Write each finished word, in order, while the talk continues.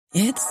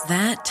It's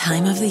that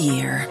time of the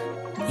year.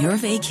 Your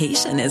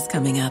vacation is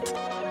coming up.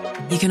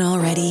 You can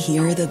already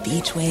hear the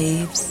beach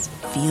waves,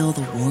 feel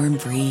the warm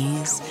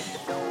breeze,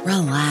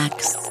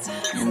 relax,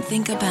 and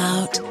think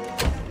about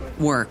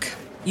work.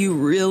 You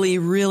really,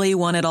 really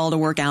want it all to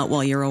work out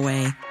while you're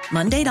away.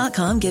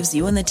 Monday.com gives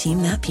you and the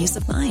team that peace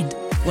of mind.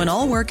 When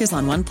all work is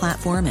on one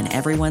platform and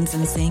everyone's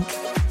in sync,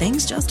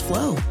 things just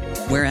flow.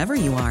 Wherever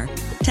you are,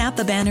 tap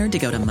the banner to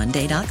go to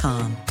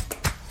Monday.com.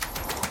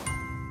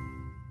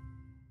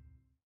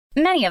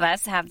 Many of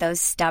us have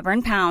those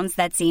stubborn pounds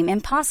that seem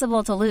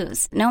impossible to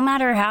lose, no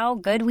matter how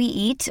good we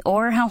eat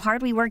or how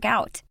hard we work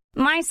out.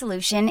 My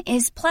solution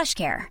is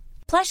PlushCare.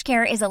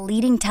 PlushCare is a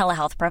leading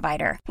telehealth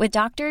provider with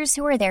doctors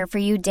who are there for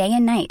you day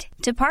and night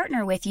to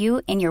partner with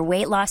you in your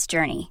weight loss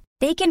journey.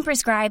 They can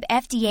prescribe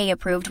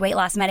FDA-approved weight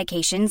loss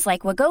medications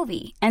like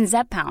Wegovy and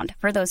Zepbound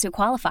for those who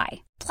qualify.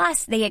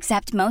 Plus, they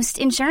accept most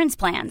insurance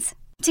plans.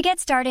 To get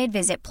started,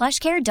 visit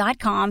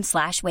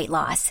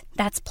plushcare.com/weightloss.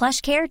 That's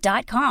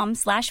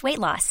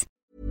plushcare.com/weightloss.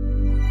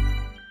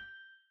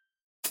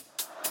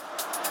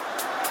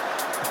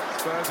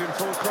 Spurs in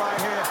full cry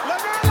here.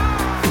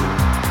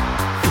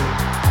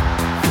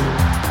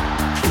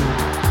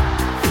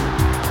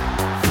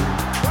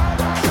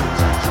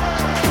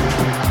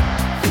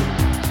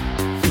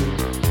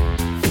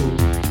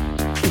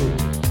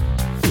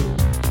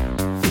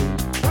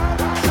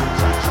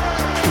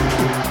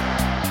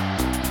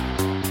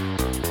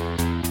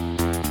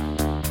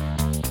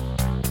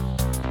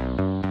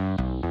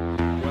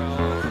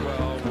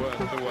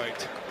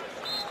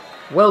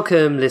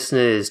 Welcome,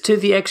 listeners, to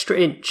The Extra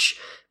Inch.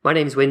 My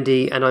name's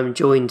Windy, and I'm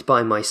joined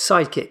by my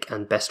sidekick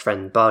and best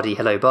friend, Bardi.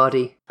 Hello,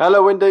 Bardi.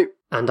 Hello, Windy.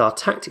 And our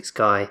tactics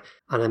guy,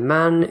 and a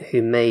man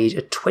who made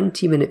a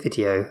 20-minute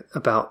video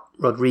about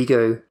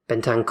Rodrigo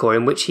Bentancur,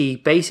 in which he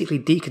basically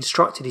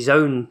deconstructed his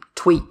own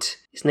tweet.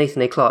 It's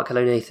Nathan A. Clark.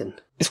 Hello, Nathan.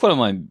 It's one of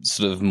my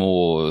sort of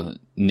more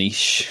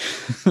niche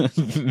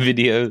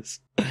videos.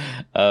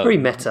 Very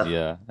meta.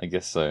 Yeah, I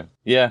guess so.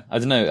 Yeah, I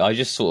don't know. I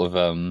just sort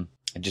of...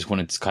 I just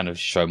wanted to kind of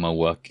show my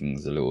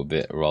workings a little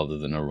bit rather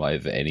than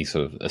arrive at any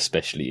sort of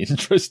especially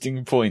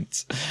interesting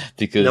points.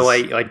 Because no, I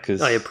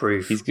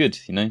approve. He's good,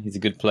 you know, he's a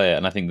good player.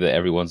 And I think that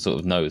everyone sort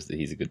of knows that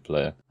he's a good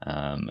player.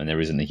 And there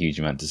isn't a huge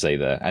amount to say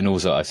there. And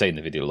also, I say in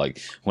the video, like,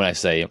 when I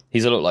say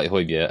he's a lot like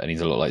Højbjerg and he's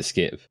a lot like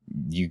Skip,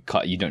 you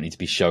don't need to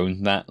be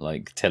shown that.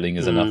 Like, telling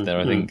is enough there,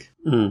 I think.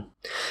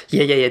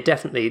 Yeah,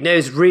 definitely. No,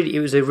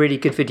 it was a really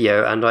good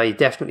video, and I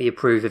definitely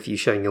approve of you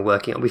showing your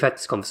working. We've had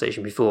this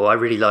conversation before. I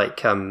really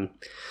like...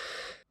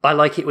 I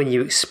like it when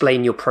you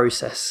explain your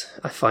process.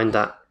 I find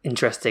that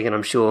interesting, and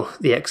I'm sure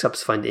the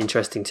ex-subs find it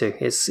interesting too.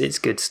 It's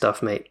good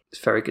stuff, mate.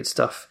 It's very good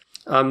stuff.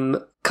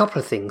 Couple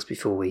of things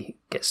before we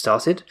get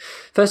started.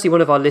 Firstly, one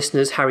of our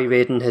listeners, Harry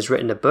Reardon, has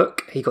written a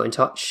book. He got in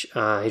touch.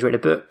 He's written a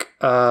book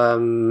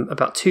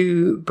about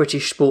two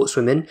British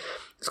sportswomen.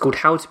 It's called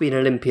How to Be an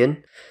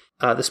Olympian.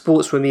 The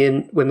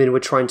sportswomen were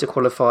trying to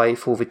qualify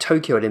for the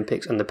Tokyo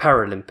Olympics and the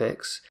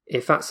Paralympics.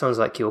 If that sounds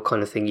like your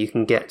kind of thing, you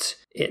can get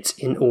it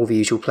in all the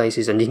usual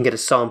places, and you can get a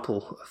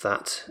sample of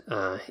that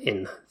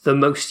in the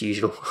most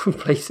usual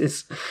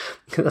places.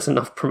 That's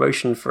enough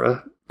promotion for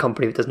a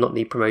company that does not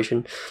need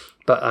promotion.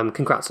 But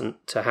congrats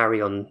to Harry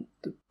on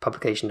the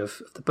publication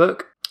of the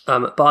book.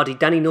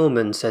 Danny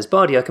Norman says,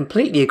 Bardi, I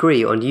completely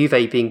agree on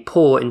Juve being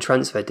poor in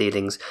transfer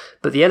dealings,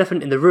 but the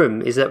elephant in the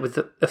room is that with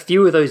a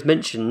few of those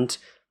mentioned,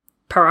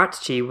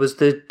 Paratici was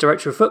the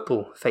director of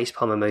football.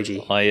 Facepalm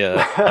emoji.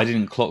 I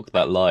didn't clock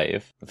that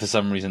live. For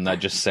some reason, that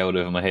just sailed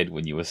over my head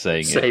when you were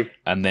saying it.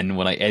 And then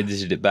when I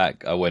edited it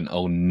back, I went,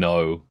 "Oh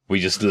no, we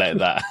just let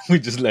that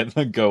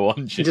go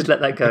on." Just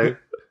let that go.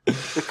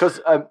 Because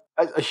a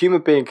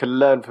human being can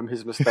learn from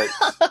his mistakes.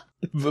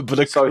 but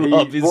a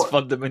club is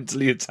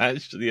fundamentally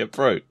attached to the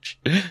approach.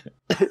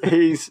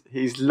 He's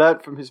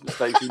learned from his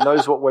mistakes. He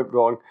knows what went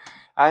wrong.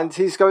 And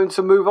he's going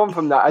to move on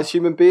from that. As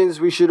human beings,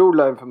 we should all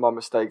learn from our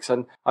mistakes.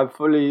 And I'm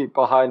fully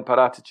behind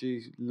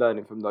Paratici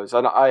learning from those.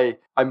 And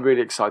I'm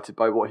really excited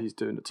by what he's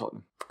doing at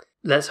Tottenham.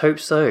 Let's hope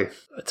so.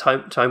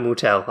 Time will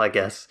tell, I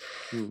guess.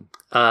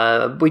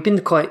 We've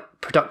been quite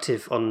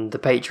productive on the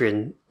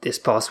Patreon this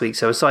past week.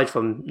 So aside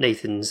from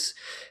Nathan's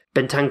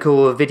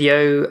Bentancur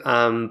video,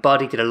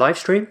 Bardi did a live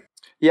stream.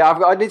 Yeah,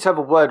 I need to have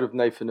a word with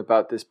Nathan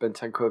about this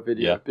Bentancur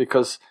video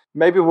because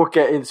maybe we'll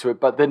get into it,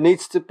 but there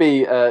needs to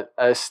be a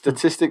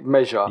statistic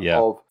measure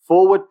of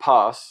forward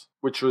pass,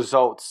 which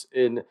results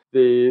in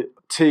the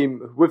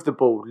team with the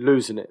ball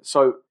losing it.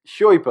 So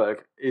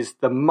Højbjerg is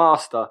the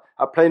master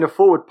at playing a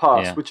forward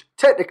pass, which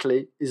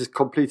technically is a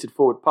completed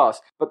forward pass,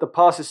 but the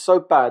pass is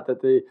so bad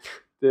that the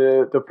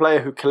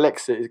player who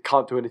collects it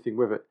can't do anything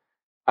with it.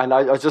 And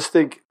I just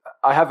think,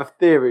 I have a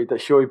theory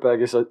that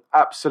Højbjerg is an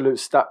absolute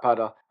stat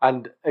padder.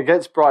 And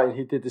against Brighton,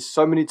 he did this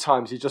so many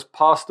times. He just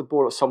passed the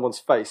ball at someone's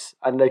face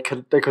and they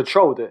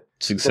controlled it.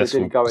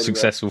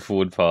 Successful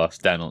forward pass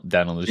down on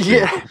the street.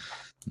 Yeah.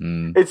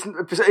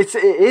 It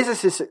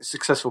is a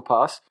successful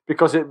pass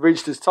because it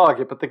reached its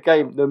target, but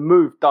the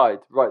move died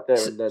right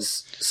there and then.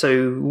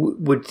 So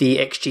would the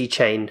XG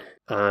chain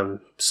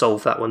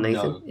solve that one,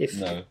 Nathan?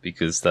 No,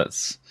 because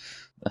that's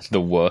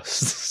the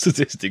worst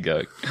statistic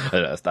going.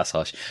 That's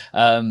harsh.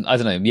 I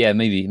don't know. Yeah,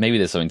 maybe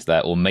there's something to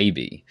that, or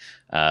maybe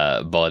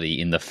Vardy,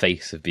 in the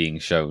face of being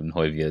shown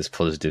Højbjerg's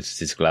positive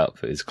statistical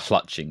output, is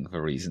clutching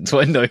for reasons.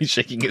 I know he's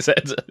shaking his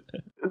head.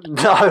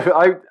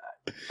 No,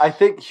 I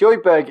think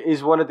Højbjerg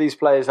is one of these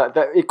players that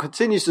it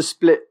continues to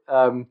split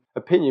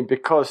opinion,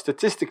 because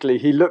statistically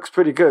he looks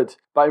pretty good,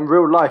 but in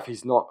real life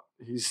he's not.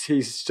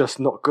 He's just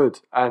not good,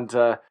 and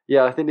I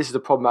think this is the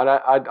problem.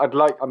 And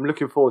I'm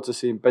looking forward to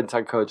seeing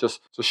Bentancur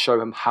just to show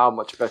him how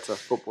much better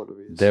footballer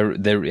he is.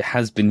 There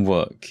has been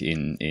work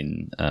in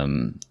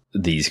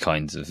these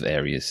kinds of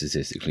areas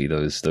statistically.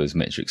 Those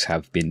metrics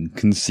have been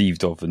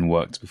conceived of and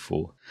worked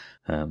before.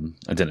 I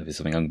don't know if it's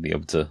something I'm going to be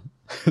able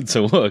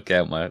to work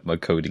out. My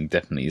coding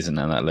definitely isn't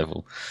at that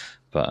level.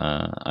 But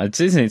it's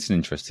an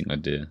interesting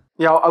idea.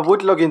 Yeah, I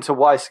would log into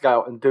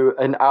Y-Scout and do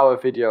an hour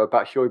video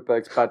about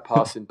Højbjerg's bad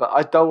passing, but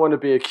I don't want to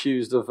be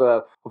accused of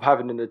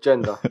having an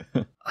agenda.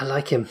 I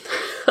like him.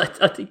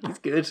 I think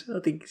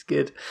he's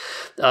good.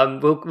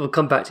 We'll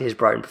come back to his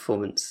Brighton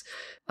performance.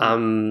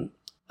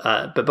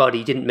 But Bardi,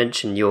 you didn't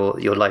mention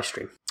your live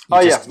stream.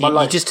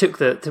 You just took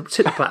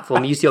the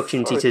platform, used the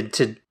opportunity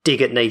to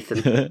dig at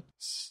Nathan.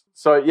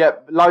 So yeah,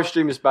 live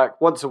stream is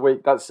back once a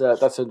week. That's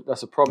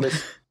a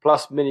promise.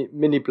 Plus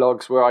mini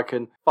blogs where I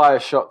can fire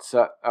shots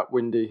at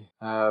Windy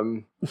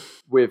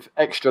with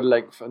extra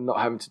length and not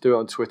having to do it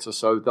on Twitter,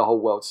 so the whole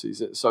world sees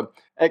it. So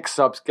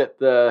X-Subs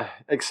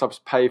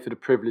pay for the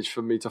privilege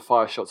for me to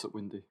fire shots at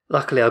Windy.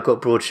 Luckily, I've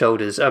got broad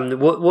shoulders.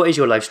 What is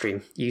your live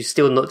stream? You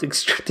still not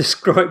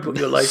describe what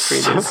your live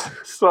stream is.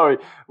 Sorry,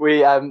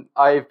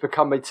 I've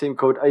become a team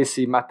called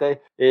AC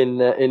Mate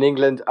in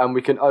England, and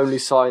we can only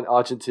sign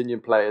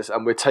Argentinian players,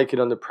 and we're taking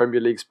on the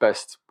Premier League's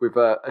best with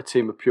a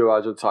team of pure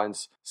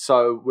Argentines.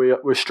 So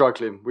we're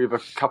struggling. We have a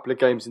couple of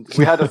games.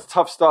 We had a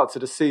tough start to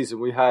the season.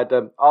 We had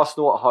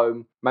Arsenal at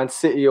home, Man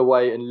City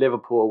away, and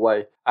Liverpool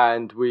away,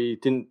 and we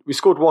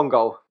scored one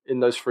goal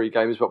in those 3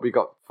 games, but we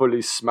got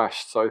fully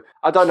smashed. So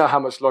I don't know how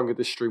much longer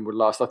this stream would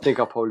last. I think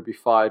I'll probably be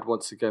fired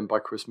once again by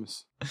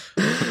Christmas.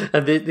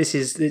 And this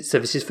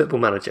is Football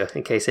Manager,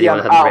 in case anyone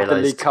hadn't realised.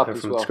 The League Cup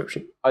as well.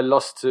 I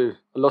lost to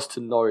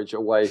Norwich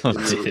away in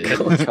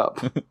the League Cup.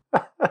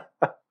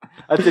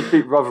 I did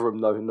beat Rotherham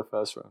though in the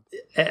first round.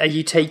 Are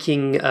you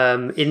taking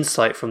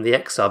insight from the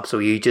X-Subs, or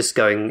are you just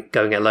going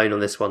alone on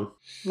this one?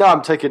 No,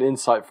 I'm taking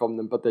insight from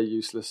them, but they're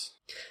useless.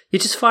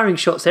 You're just firing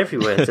shots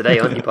everywhere today,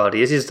 aren't you, Bardi?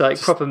 This is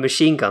like proper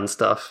machine gun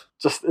stuff.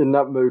 Just in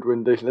that mood,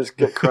 Windy. Let's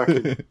get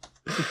cracking.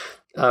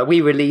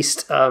 We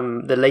released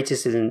the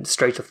latest in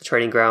Straight Off the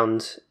Training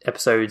Ground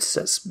episodes.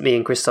 That's me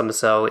and Chris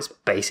Summersell. It's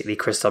basically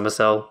Chris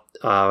Summersell.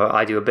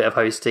 I do a bit of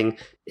hosting.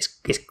 It's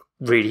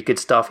really good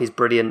stuff. He's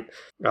brilliant.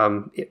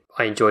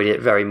 I enjoyed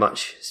it very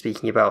much,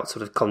 speaking about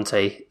sort of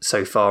Conte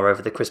so far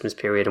over the Christmas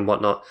period and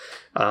whatnot,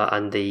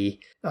 and the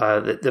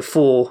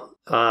 4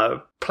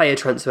 player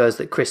transfers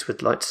that Chris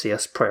would like to see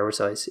us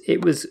prioritise.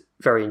 It was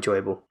very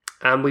enjoyable.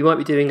 And we might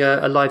be doing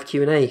a live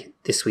Q&A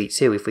this week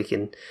too, if we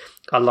can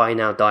align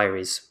our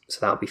diaries, so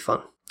that'll be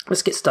fun.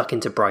 Let's get stuck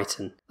into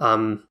Brighton.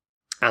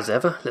 As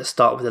ever, let's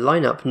start with the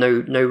lineup.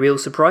 No real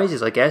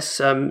surprises, I guess.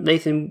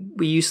 Nathan,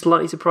 were you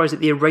slightly surprised at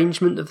the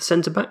arrangement of the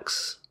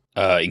centre-backs?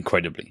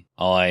 Incredibly.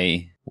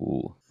 I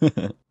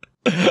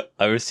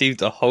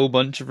received a whole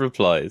bunch of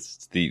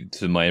replies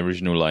to my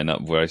original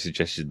lineup where I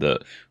suggested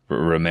that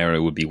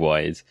Romero would be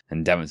wide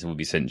and Davinson would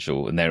be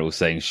central, and they're all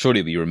saying, surely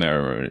it'll be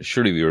Romero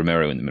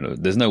in the middle.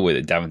 There's no way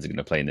that Davinson's going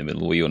to play in the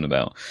middle. What are you on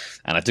about?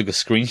 And I took a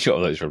screenshot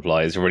of those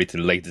replies, ready to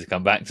later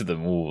come back to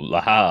them. Oh,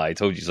 aha, I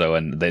told you so.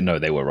 And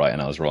they were right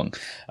and I was wrong.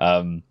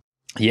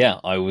 Yeah,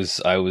 I was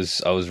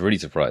really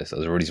surprised. I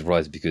was really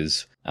surprised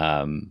because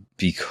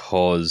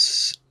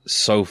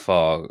so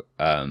far,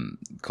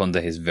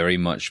 Conte has very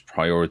much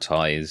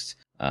prioritized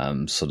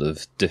sort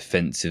of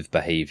defensive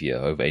behaviour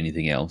over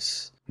anything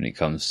else when it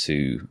comes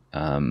to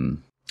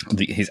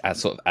his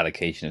sort of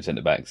allocation of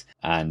centre backs,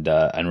 and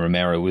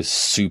Romero was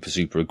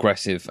super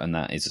aggressive, and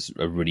that is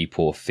a really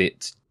poor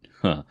fit,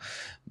 a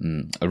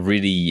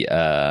really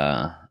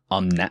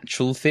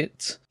unnatural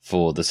fit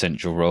for the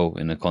central role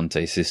in a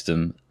Conte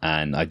system,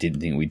 and I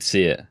didn't think we'd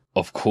see it.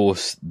 Of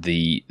course,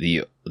 the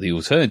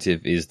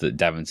alternative is that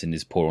Davinson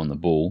is poor on the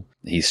ball.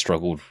 He's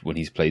struggled when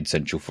he's played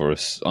central for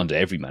us under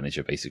every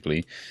manager,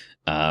 basically.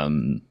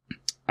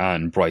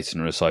 And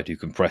Brighton are a side who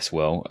can press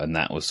well, and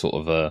that was sort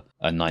of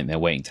a nightmare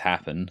waiting to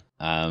happen.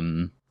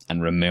 And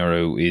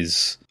Romero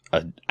is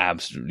an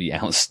absolutely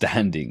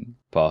outstanding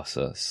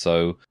passer.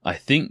 So I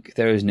think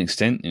there is an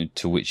extent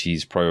to which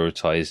he's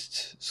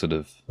prioritised sort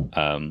of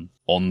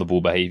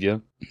on-the-ball behaviour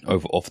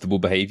over off-the-ball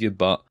behaviour,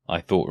 but I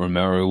thought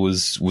Romero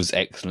was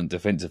excellent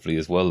defensively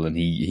as well, and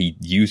he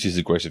used his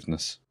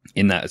aggressiveness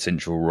in that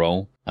essential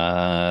role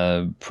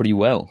pretty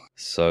well.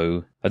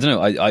 So I don't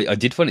know. I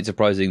did find it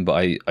surprising, but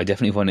I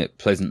definitely find it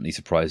pleasantly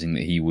surprising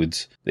that he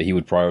would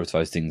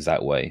prioritise things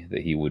that way.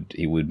 That he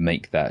would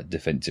make that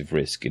defensive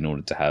risk in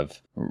order to have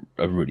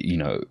a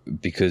really,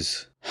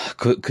 because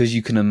because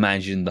you can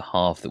imagine the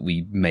half that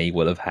we may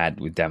well have had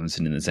with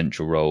Davinson in the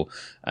central role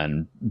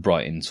and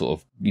Brighton sort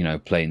of,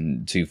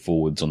 playing two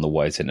forwards on the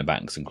wide centre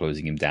backs and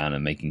closing him down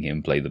and making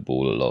him play the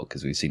ball a lot,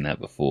 because we've seen that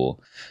before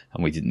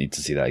and we didn't need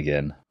to see that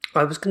again.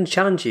 I was going to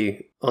challenge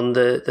you on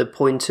the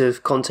point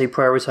of Conte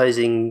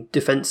prioritising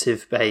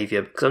defensive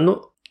behaviour, because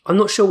I'm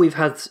not sure we've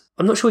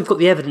got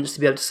the evidence to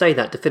be able to say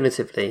that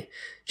definitively.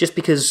 Just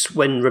because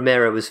when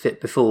Romero was fit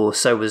before,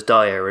 so was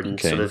Dyer, and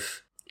sort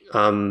of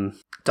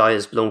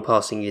Dyer's long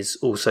passing is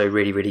also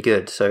really, really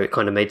good. So it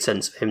kind of made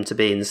sense for him to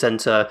be in the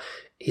centre.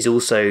 He's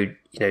also,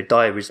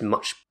 Dyer is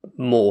much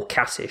more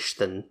cattish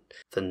than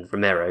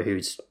Romero,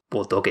 who's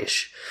more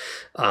doggish.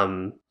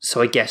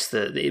 So I guess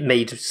that it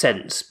made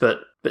sense,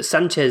 but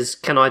Sanchez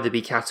can either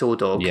be cat or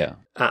dog,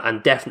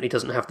 and definitely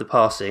doesn't have the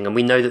passing. And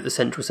we know that the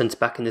central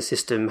centre-back in the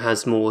system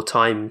has more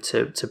time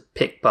to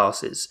pick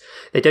passes.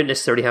 They don't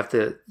necessarily have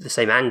the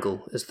same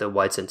angle as the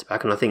wide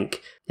centre-back. And I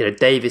think,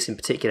 Davis in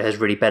particular has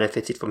really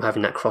benefited from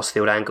having that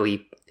crossfield angle.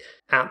 He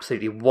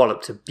absolutely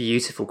walloped a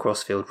beautiful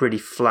crossfield, really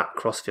flat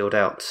crossfield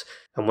out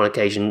on one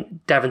occasion.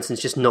 Davinson's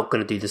just not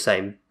going to do the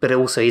same, but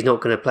also he's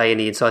not going to play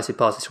any incisive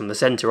passes from the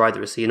centre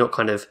either, so you're not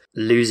kind of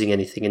losing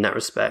anything in that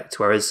respect,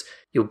 whereas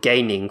you're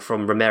gaining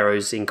from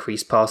Romero's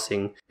increased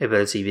passing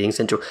ability being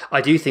central.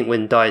 I do think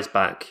when Dyer's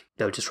back,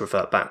 they'll just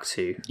revert back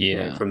to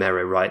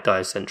Romero right,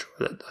 Dyer's central.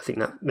 I think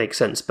that makes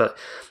sense. But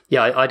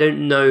I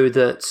don't know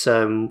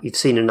that we've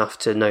seen enough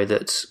to know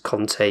that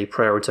Conte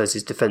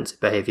prioritises defensive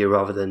behaviour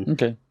rather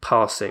than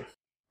passing.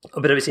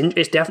 But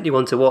it's definitely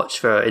one to watch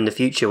for in the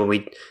future when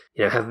we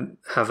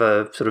have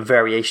a sort of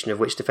variation of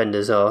which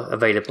defenders are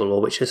available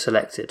or which are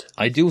selected.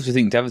 I do also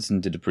think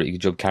Davinson did a pretty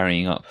good job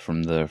carrying up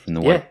from the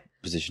wide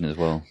position as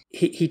well.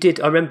 He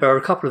did. I remember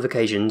a couple of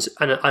occasions,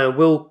 and I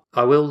will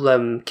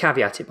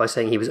caveat it by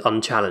saying he was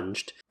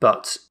unchallenged,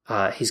 but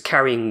his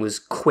carrying was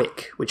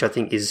quick, which I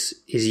think is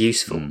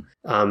useful.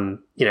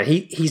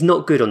 He's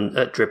not good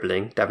at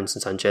dribbling,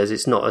 Davinson Sanchez.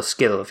 It's not a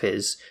skill of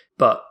his,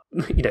 but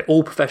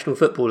all professional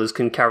footballers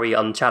can carry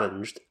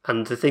unchallenged.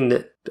 And the thing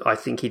that I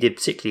think he did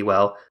particularly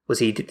well was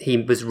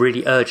he was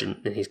really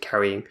urgent in his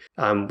carrying,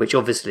 which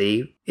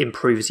obviously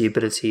improves the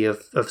ability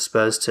of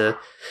Spurs to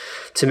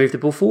move the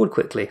ball forward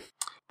quickly.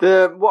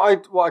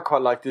 What I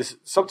quite like is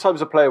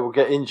sometimes a player will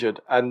get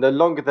injured, and the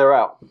longer they're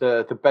out,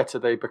 the better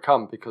they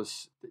become,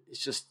 because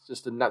it's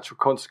just a natural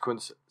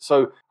consequence.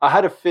 So I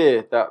had a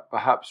fear that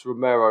perhaps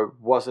Romero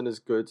wasn't as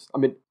good. I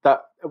mean,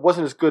 that it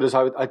wasn't as good as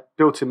I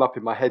built him up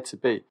in my head to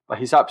be, but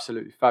he's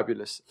absolutely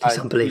fabulous. He's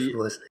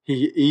unbelievable, isn't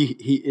he?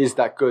 He is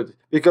that good,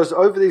 because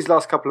over these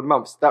last couple of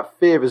months, that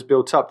fear has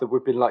built up that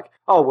we've been like,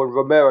 oh, when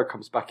Romero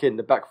comes back in,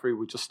 the back three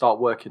will just start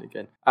working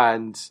again.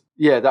 And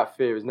that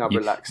fear is now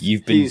relaxed.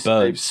 You've been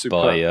burnt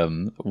by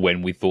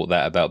when we thought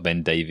that about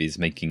Ben Davies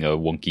making a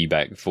wonky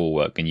back four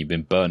work, and you've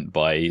been burnt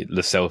by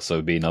Lo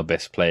Celso being our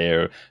best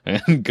player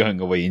and going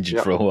away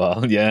injured for a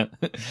while. Yeah.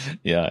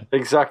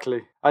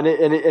 Exactly. And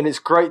it's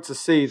great to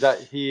see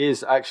that he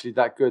is actually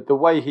that good. The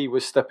way he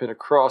was stepping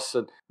across,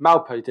 and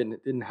Malpe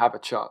didn't have a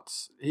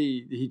chance.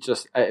 He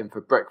just ate him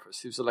for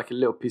breakfast. He was like a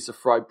little piece of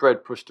fried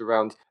bread pushed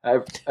around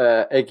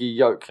eggy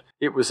yolk.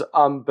 It was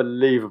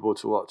unbelievable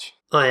to watch.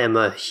 I am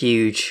a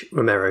huge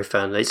Romero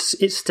fan.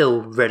 It's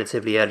still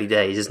relatively early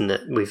days, isn't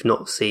it? We've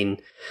not seen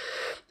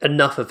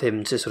enough of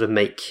him to sort of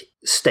make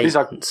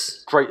statements.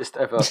 He's our greatest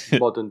ever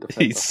modern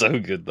defender. He's so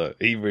good, though.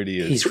 He really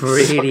is. He's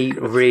really,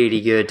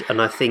 really good.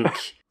 And I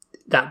think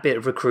that bit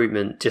of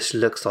recruitment just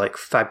looks like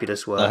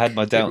fabulous work. I had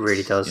my doubts. It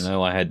really does.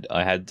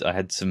 I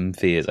had some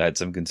fears. I had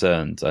some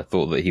concerns. I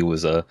thought that he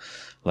was a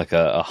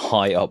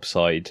high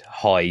upside,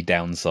 high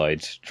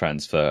downside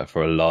transfer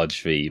for a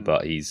large fee,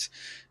 but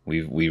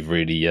we've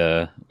really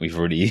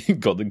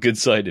got the good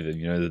side of him.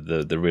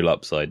 The real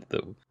upside,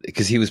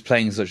 because he was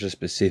playing such a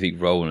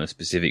specific role in a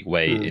specific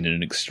way, in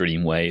an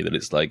extreme way, that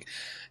it's like,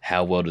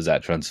 how well does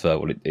that transfer?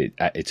 Well,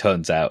 it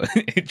turns out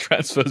it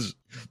transfers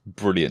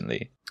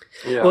brilliantly.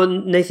 Yeah. Well,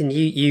 Nathan,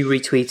 you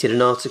retweeted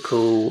an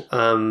article,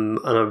 and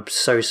I'm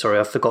so sorry,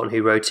 I've forgotten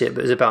who wrote it, but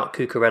it was about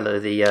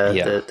Cucurella,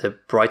 the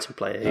Brighton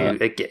player,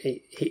 who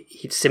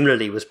he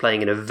similarly was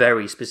playing in a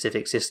very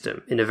specific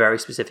system, in a very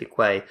specific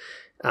way.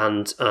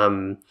 And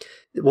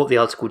what the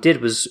article did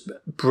was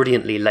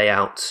brilliantly lay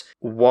out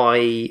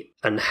why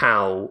and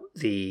how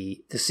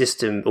the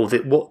system, or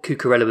what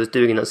Cucurella was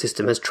doing in that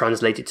system, has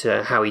translated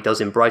to how he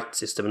does in Brighton's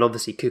system. And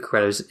obviously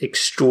Cucurella is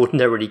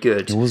extraordinarily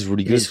good. It was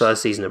really good. His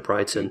first season at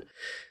Brighton.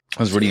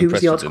 I was really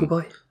impressed. Who was the article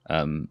by?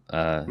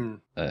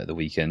 The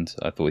Weekend.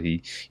 I thought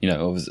he,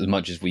 as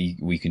much as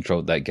we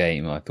controlled that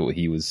game, I thought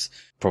he was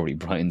probably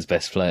Brighton's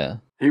best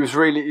player. He was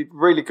really,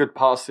 really good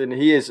passing.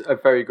 He is a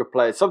very good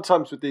player.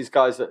 Sometimes with these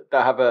guys that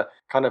have a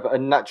kind of a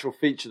natural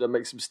feature that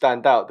makes them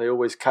stand out, they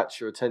always catch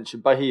your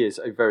attention. But he is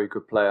a very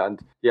good player. And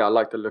I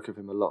like the look of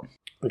him a lot.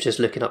 I'm just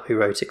looking up who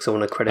wrote it because I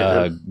want to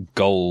credit him.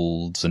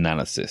 Goals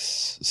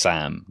Analysis.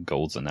 Sam,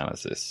 Goals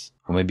Analysis.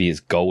 Or maybe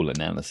it's Goal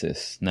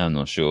Analysis. No, I'm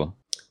not sure.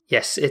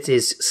 Yes, it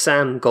is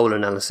Sam Goal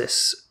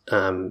Analysis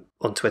on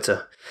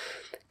Twitter.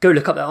 go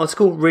look up that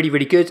article. Really,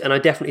 really good. And I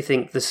definitely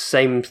think the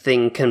same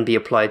thing can be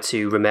applied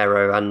to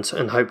Romero,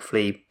 and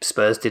hopefully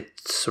Spurs did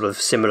sort of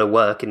similar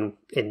work in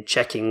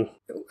checking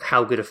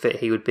how good a fit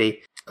he would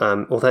be.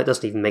 Although it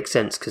doesn't even make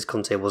sense because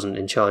Conte wasn't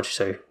in charge,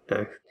 so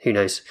no, who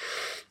knows?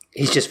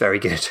 He's just very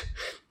good.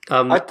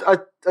 I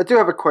do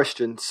have a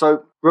question.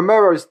 So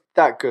Romero's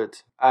that good,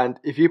 and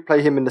if you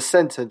play him in the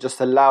centre and just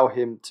allow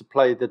him to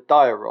play the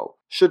Dyer role,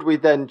 should we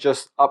then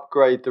just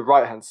upgrade the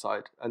right-hand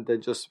side and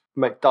then just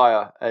make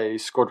Dyer a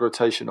squad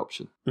rotation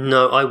option?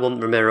 No, I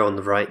want Romero on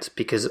the right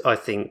because I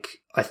think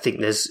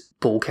there's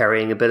ball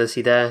carrying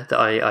ability there that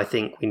I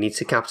think we need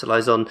to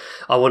capitalise on.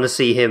 I want to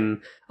see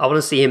him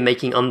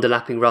making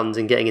underlapping runs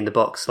and getting in the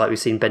box like we've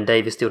seen Ben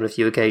Davies do on a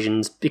few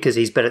occasions, because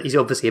he's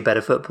obviously a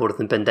better footballer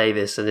than Ben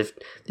Davies, and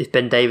if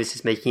Ben Davies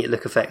is making it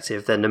look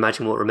effective, then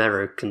imagine what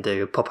Romero can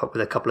do, pop up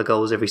with a couple of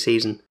goals every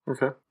season.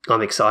 Okay.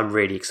 I'm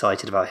really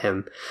excited about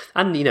him.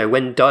 And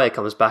when Dyer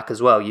comes back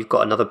as well, you've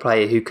got another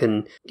player who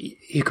can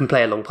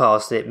play a long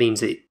pass, and it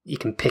means that you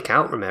can pick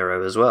out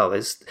Romero as well.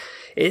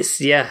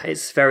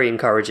 It's very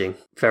encouraging.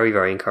 Very,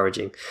 very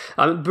encouraging.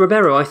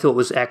 Romero, I thought,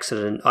 was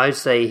excellent. I'd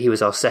say he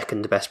was our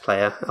second best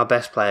player. Our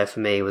best player for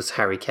me was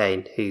Harry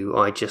Kane, who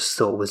I just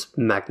thought was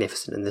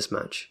magnificent in this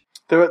match.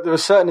 There are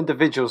certain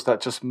individuals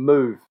that just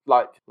move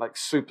like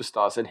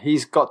superstars, and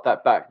he's got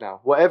that back now.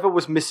 Whatever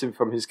was missing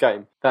from his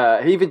game,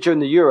 even during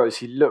the Euros,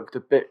 he looked a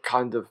bit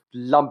kind of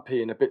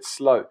lumpy and a bit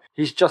slow.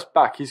 He's just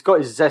back. He's got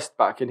his zest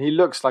back, and he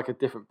looks like a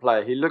different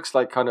player. He looks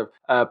like kind of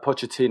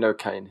Pochettino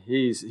Kane.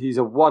 He's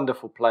a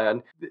wonderful player.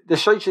 And the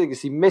strange thing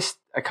is he missed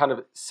a kind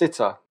of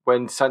sitter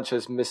when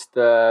Sanchez missed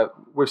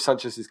with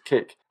Sanchez's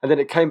kick, and then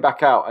it came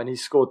back out and he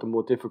scored the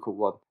more difficult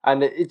one.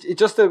 And it's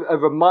just a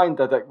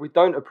reminder that we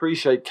don't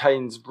appreciate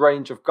Kane's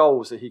range of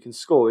goals that he can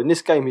score. In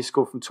this game, he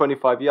scored from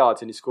 25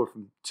 yards and he scored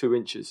from 2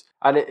 inches.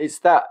 And it's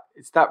that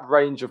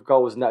range of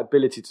goals and that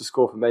ability to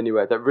score from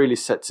anywhere that really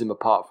sets him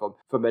apart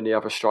from any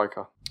other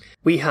striker.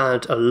 We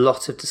had a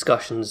lot of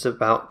discussions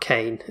about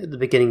Kane at the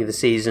beginning of the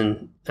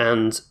season,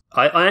 and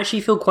I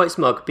actually feel quite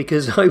smug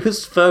because I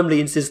was firmly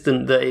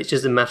insistent that it's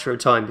just a matter of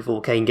time before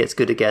Kane gets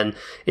good again.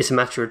 It's a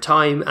matter of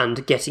time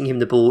and getting him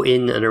the ball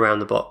in and around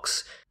the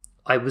box.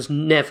 I was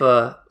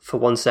never for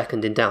 1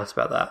 second in doubt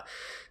about that.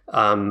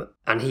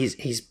 And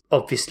he's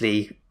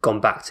obviously gone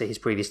back to his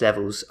previous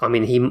levels. I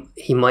mean,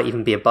 he might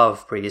even be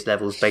above previous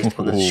levels based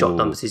upon the shot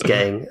numbers he's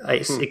getting.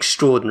 It's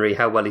extraordinary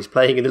how well he's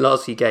playing in the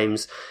last few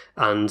games,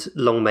 and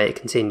long may it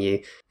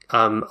continue.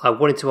 I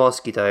wanted to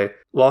ask you though,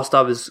 whilst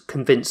I was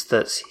convinced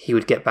that he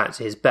would get back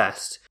to his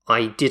best,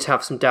 I did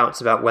have some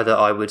doubts about whether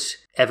I would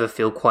ever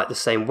feel quite the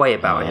same way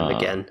about him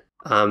again.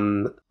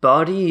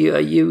 Bardi,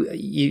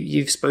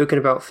 you've spoken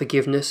about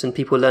forgiveness and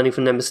people learning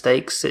from their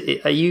mistakes.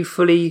 Are you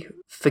fully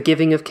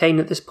forgiving of Kane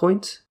at this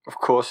point? Of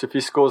course, if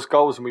he scores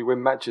goals and we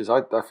win matches,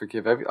 I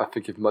forgive I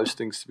forgive most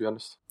things, to be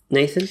honest.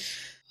 Nathan?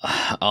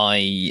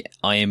 I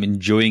am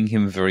enjoying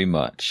him very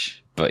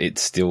much, but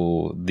it's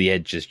still, the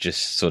edge has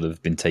just sort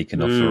of been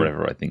taken off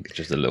forever, I think,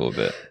 just a little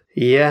bit.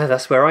 Yeah,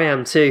 that's where I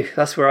am too.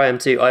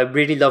 I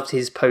really loved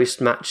his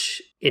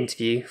post-match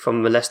interview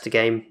from the Leicester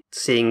game.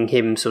 Seeing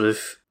him sort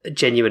of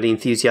genuinely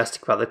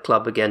enthusiastic about the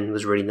club again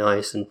was really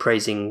nice, and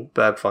praising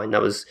Bergwijn,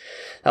 that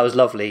was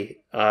lovely.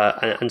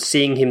 And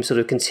seeing him sort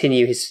of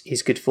continue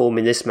his good form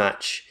in this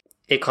match,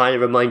 it kind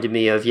of reminded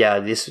me of,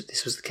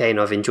 this was the Kane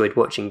I've enjoyed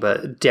watching,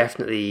 but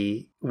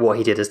definitely what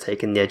he did has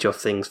taken the edge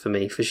off things for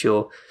me, for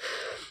sure.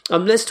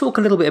 Let's talk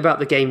a little bit about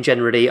the game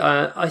generally.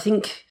 I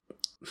think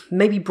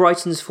maybe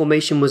Brighton's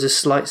formation was a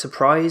slight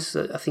surprise.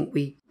 I think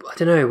we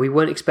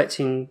weren't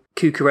expecting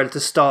Cucurella to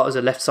start as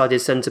a left-sided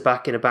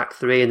centre-back in a back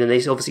three, and then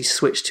they obviously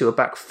switched to a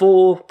back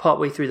four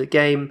partway through the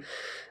game.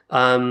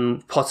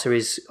 Potter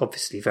is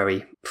obviously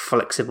very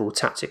flexible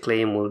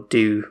tactically and will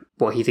do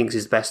what he thinks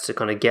is best to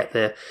kind of get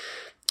the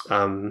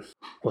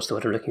what's the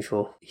word I'm looking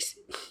for?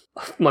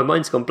 My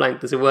mind's gone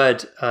blank. There's a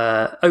word.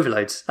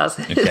 Overloads. That's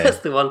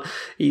the one.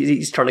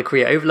 He's trying to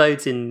create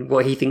overloads in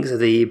what he thinks are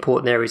the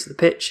important areas of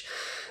the pitch.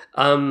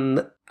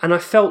 And I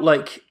felt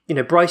like,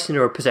 Brighton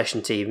are a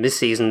possession team. This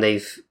season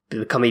they've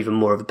become even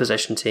more of a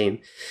possession team.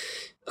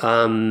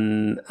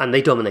 And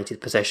they dominated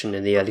possession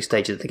in the early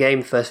stages of the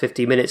game, first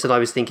 15 minutes, and I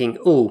was thinking,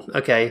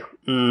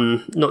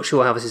 not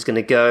sure how this is going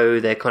to go.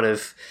 They're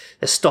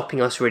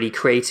stopping us really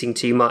creating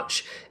too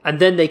much. And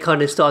then they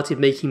kind of started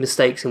making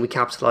mistakes and we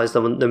capitalised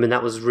on them, and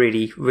that was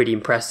really, really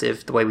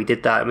impressive, the way we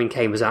did that. I mean,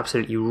 Kane was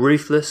absolutely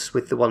ruthless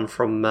with the one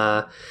from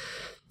the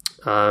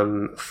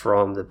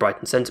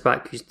Brighton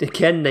centre-back, whose,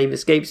 again, name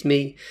escapes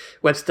me,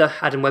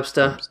 Adam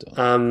Webster.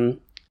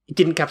 He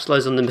didn't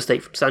capitalise on the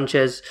mistake from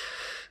Sanchez.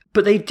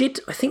 But I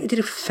think they did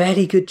a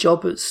fairly good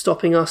job at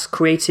stopping us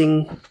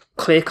creating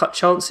clear-cut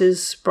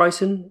chances,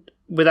 Brighton,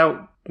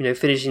 without,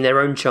 finishing their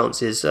own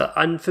chances.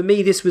 And for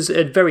me, this was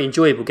a very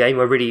enjoyable game.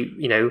 I really,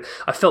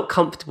 I felt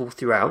comfortable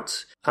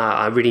throughout.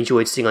 I really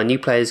enjoyed seeing our new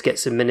players get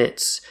some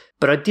minutes,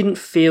 but I didn't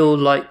feel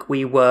like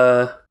we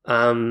were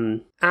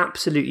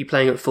absolutely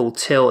playing at full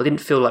tilt. I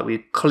didn't feel like we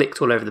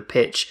clicked all over the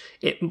pitch.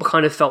 It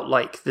kind of felt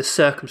like the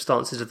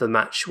circumstances of the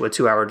match were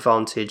to our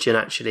advantage, and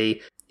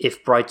actually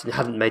if Brighton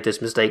hadn't made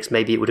those mistakes,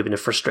 maybe it would have been a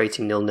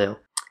frustrating 0-0.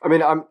 I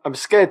mean, I'm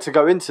scared to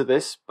go into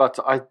this, but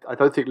I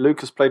don't think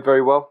Lucas played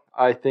very well.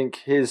 I think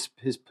his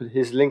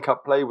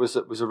link-up play was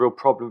a real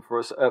problem for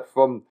us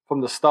from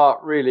the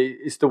start. Really,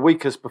 it's the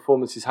weakest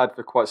performance he's had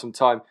for quite some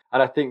time,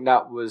 and I think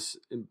that was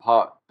in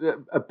part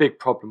a big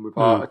problem with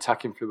our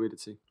attacking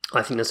fluidity.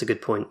 I think that's a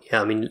good point.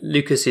 Yeah, I mean,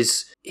 Lucas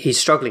he's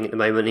struggling at the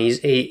moment.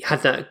 He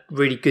had that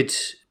really good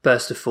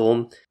burst of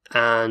form,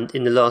 and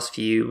in the last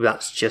few,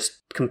 that's just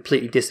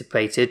completely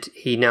dissipated.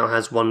 He now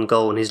has 1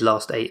 goal in his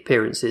last 8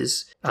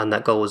 appearances, and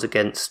that goal was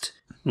against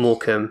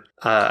Morecambe.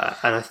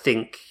 And I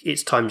think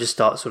it's time to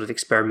start sort of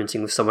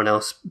experimenting with someone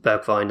else,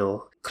 Bergwijn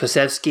or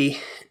Klosevski,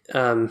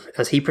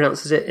 as he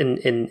pronounces it,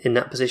 in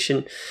that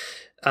position.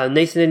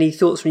 Nathan, any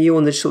thoughts from you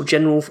on the sort of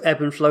general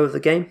ebb and flow of the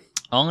game?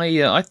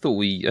 I thought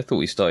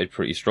we started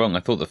pretty strong. I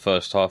thought the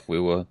first half we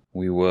were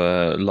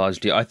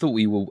largely. I thought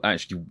we were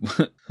actually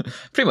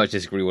pretty much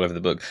disagree all over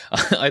the book.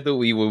 I thought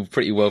we were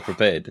pretty well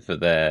prepared for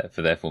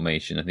their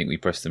formation. I think we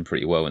pressed them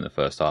pretty well in the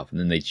first half, and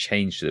then they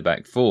changed to the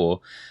back 4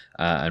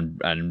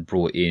 and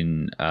brought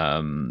in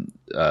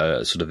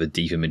sort of a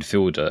deeper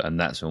midfielder, and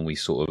that's when we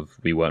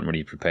weren't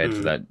really prepared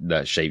for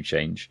that shape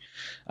change.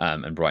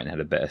 And Brighton had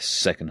a better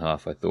second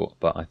half, I thought,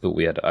 but I thought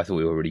we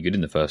were really good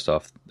in the first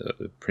half,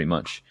 pretty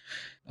much.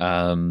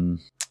 In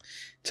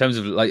terms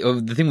of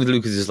the thing with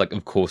Lucas is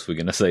of course we're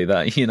gonna say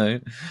that,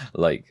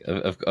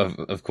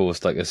 of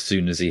course, as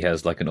soon as he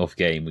has an off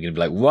game, we're gonna be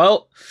like,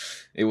 well,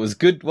 it was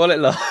good while it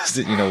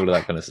lasted, all of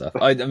that kind of stuff.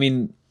 I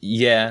mean,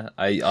 yeah,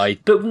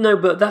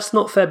 but that's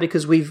not fair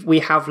because we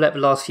have let the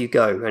last few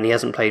go and he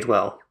hasn't played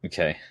well.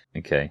 Okay.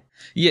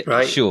 Yeah,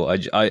 right? Sure.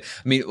 I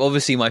mean,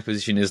 obviously my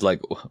position is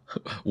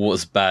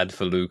what's bad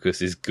for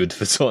Lucas is good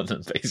for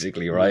Tottenham,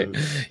 basically, right?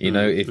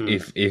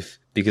 If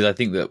because I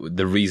think that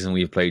the reason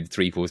we've played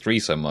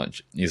 3-4-3 so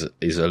much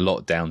is a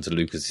lot down to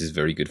Lucas's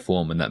very good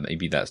form, and that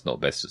maybe that's not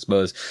best for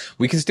Spurs.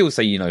 We can still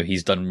say,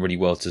 he's done really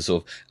well to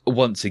sort of,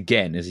 once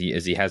again, as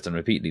he has done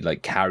repeatedly,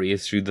 carry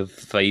us through the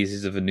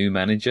phases of a new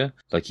manager.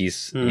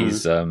 He's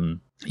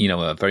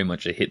very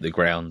much a hit the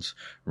ground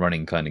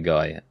running kind of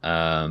guy.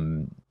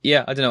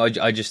 Yeah, I don't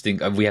know. I just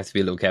think we have to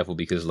be a little careful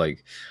because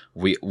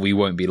we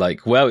won't be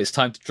well, it's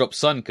time to drop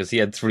Son because he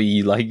had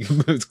 3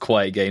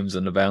 quiet games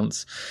on the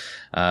bounce.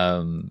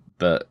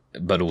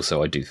 But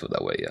also I do feel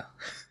that way. Yeah.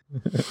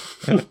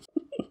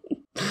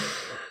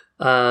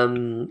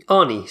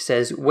 Arnie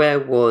says, where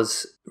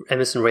was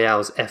Emerson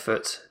Royale's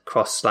effort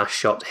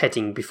cross/shot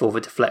heading before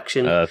the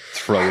deflection?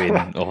 Throw in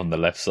on the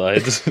left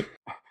side.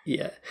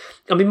 Yeah.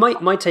 I mean,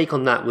 my take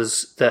on that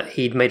was that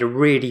he'd made a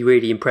really,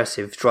 really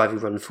impressive driving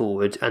run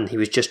forward and he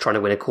was just trying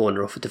to win a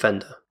corner off a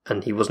defender.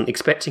 And he wasn't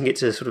expecting it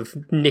to sort of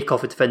nick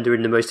off a defender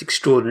in the most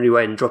extraordinary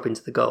way and drop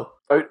into the goal.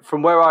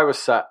 From where I was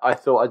sat, I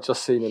thought I'd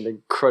just seen an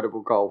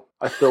incredible goal.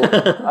 I thought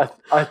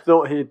I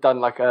thought he'd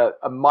done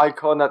a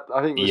mic on it.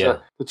 I think it was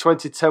the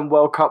 2010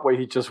 World Cup where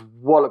he just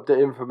walloped it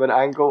in from an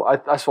angle.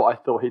 That's what I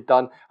thought he'd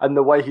done. And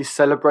the way he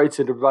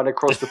celebrated and ran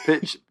across the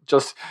pitch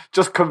just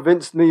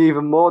convinced me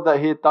even more that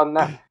he had done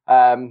that.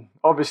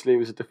 Obviously, it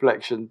was a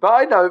deflection. But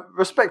I know,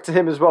 respect to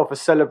him as well for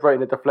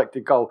celebrating a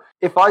deflected goal.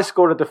 If I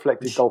scored a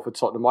deflected goal for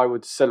Tottenham, I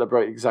would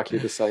celebrate exactly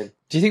the same.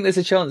 Do you think there's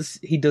a chance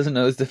he doesn't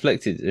know it's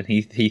deflected and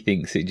he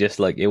thinks it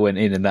just it went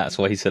in and that's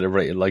why he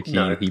celebrated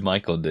he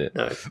mic-oned it?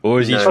 No.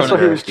 Or is he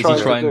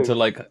trying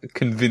to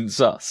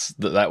convince us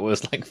that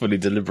was fully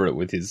deliberate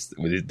with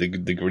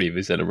the degree of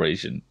his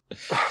celebration?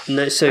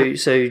 No,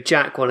 so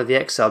Jack, one of the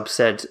ex-subs,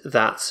 said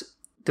that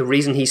the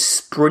reason he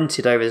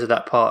sprinted over to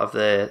that part of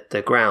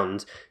the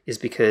ground is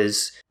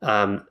because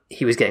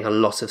he was getting a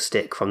lot of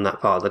stick from that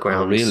part of the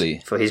ground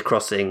for his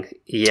crossing,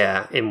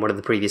 in one of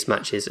the previous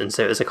matches. And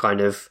so it was a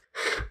kind of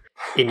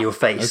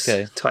in-your-face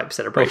type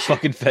celebration. Well,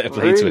 fucking fair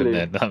play to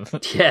him then.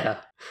 Yeah.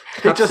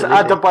 He just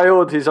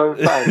Adebayo'd his own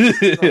fans.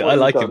 I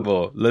like it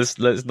more. Let's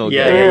not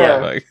get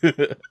it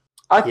back.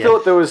 I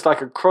thought there was a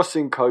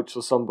crossing coach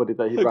or somebody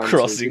that he ran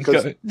crossing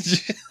to.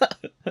 Coach.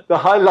 The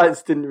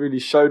highlights didn't really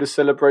show the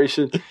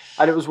celebration.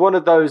 And it was one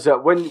of those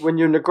that when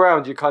you're in the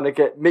ground, you kind of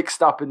get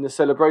mixed up in the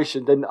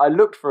celebration. Then I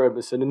looked for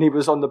Emerson and he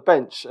was on the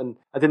bench and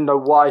I didn't know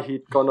why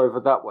he'd gone over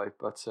that way.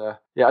 But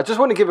I just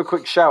want to give a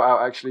quick shout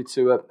out actually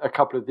to a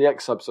couple of the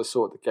ex-subs I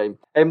saw at the game.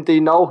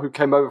 MD Noel, who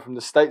came over from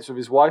the States with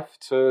his wife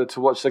to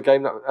watch the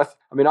game.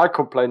 I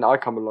complain that I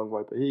come a long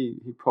way, but he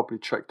probably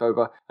trekked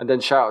over. And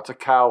then shout out to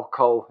Cal,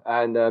 Cole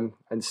and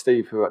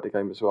Steve, who were at the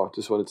game as well.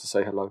 Just wanted to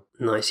say hello.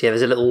 Nice. Yeah,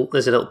 there's a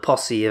little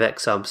posse of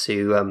ex-subs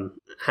who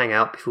hang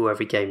out before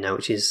every game now,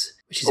 which is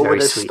all very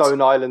with sweet. Their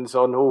Stone Islands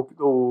on,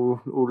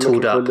 all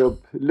tooled up.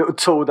 Little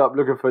tooled up,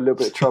 looking for a little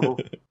bit of trouble.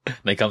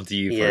 They come to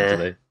you for it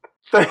today.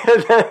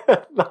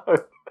 No,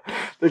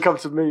 they come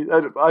to me.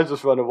 I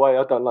just run away.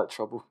 I don't like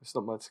trouble. It's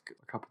not my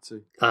cup of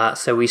tea.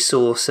 So we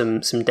saw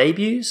some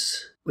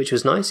debuts, which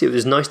was nice. It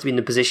was nice to be in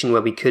the position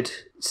where we could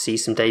see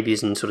some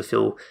debuts and sort of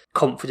feel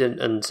confident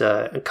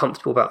and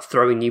comfortable about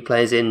throwing new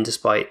players in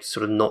despite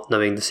sort of not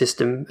knowing the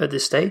system at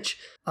this stage.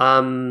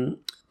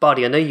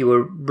 Bardi, I know you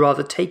were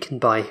rather taken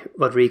by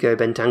Rodrigo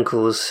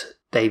Bentancur's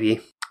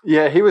debut.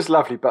 Yeah, he was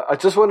lovely, but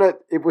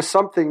it was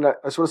something that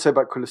I just want to say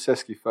about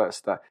Kulusevski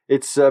first, that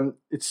it's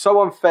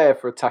so unfair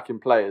for attacking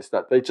players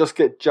that they just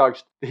get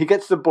judged. He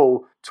gets the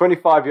ball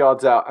 25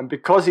 yards out, and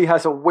because he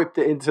hasn't whipped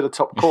it into the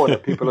top corner,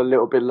 people are a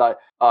little bit like,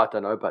 I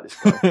don't know about this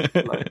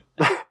guy.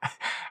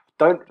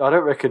 I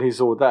don't reckon he's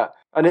all that.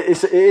 And it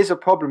is a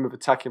problem with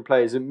attacking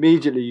players.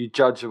 Immediately you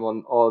judge them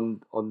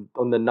on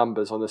the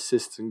numbers, on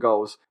assists and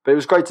goals. But it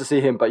was great to see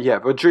him. But yeah,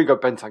 Rodrigo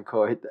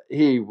Bentancur,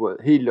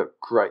 he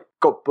looked great.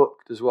 Got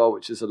booked as well,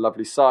 which is a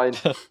lovely sign.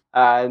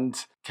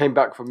 And came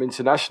back from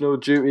international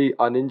duty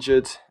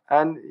uninjured.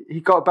 And he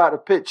got about the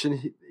pitch, and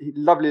he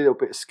lovely little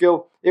bit of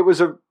skill. It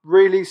was a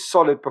really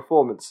solid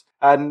performance.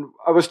 And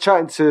I was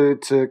chatting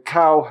to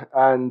Cal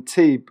and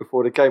T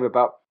before the game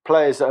about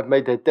players that have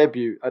made their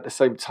debut at the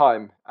same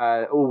time,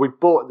 or we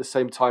bought at the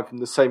same time from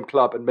the same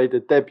club and made their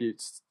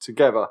debuts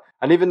together.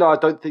 And even though I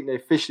don't think they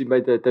officially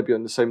made their debut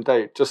on the same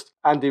day, just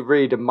Andy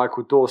Reid and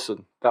Michael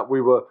Dawson, that we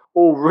were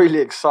all really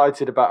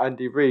excited about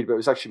Andy Reid, but it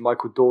was actually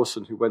Michael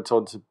Dawson who went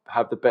on to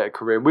have the better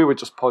career. And we were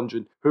just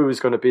pondering who was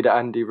going to be the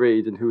Andy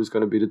Reid and who was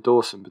going to be the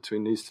Dawson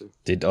between these two.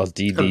 Did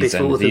Ardidis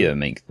and Villa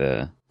make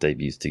their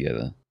debuts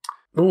together?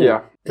 Ooh,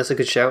 yeah, that's a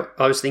good shout.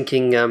 I was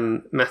thinking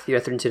Matthew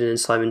Etherington and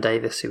Simon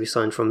Davis, who we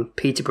signed from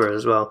Peterborough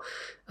as well.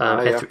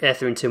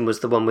 Etherington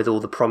was the one with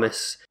all the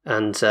promise,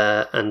 and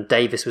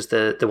Davis was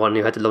the one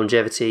who had the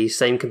longevity.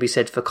 Same can be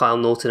said for Kyle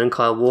Norton and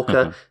Kyle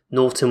Walker.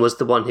 Norton was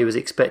the one who was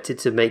expected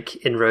to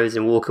make inroads,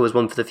 and Walker was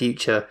one for the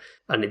future.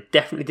 And it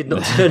definitely did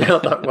not turn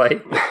out that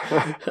way.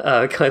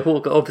 Kyle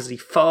Walker obviously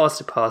far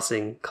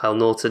surpassing Kyle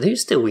Norton,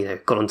 who's still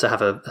gone on to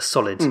have a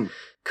solid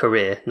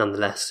career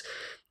nonetheless.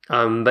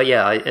 But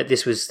yeah,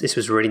 this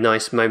was a really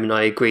nice moment.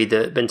 I agree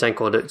that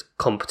Bentancur looked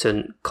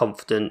competent,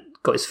 confident,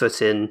 got his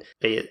foot in.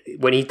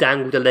 When he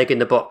dangled a leg in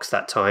the box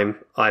that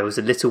time, I was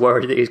a little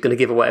worried that he was going to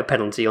give away a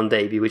penalty on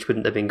debut, which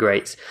wouldn't have been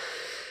great.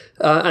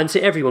 And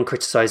to everyone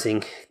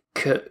criticising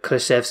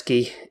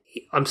Kulusevski,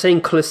 I'm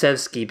saying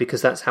Kulusevski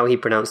because that's how he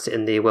pronounced it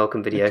in the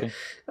welcome video.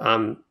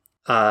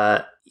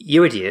 Okay.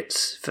 You're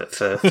idiots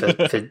for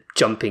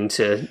jumping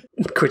to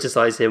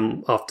criticise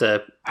him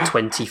after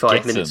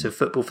 25 minutes of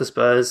football for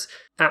Spurs.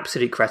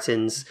 Absolute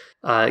cretins.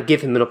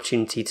 Give him an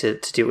opportunity to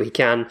do what he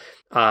can.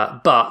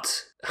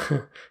 But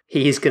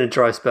he is going to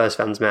drive Spurs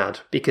fans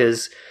mad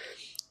because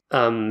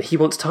he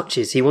wants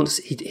touches.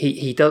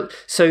 He does.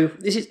 So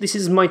this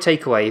is my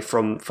takeaway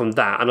from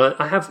that. And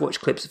I have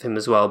watched clips of him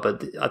as well,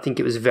 but I think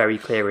it was very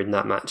clear in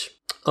that match.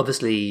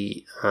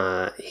 Obviously,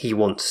 he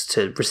wants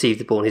to receive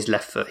the ball on his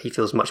left foot. He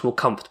feels much more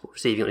comfortable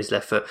receiving on his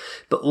left foot,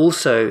 but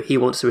also he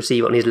wants to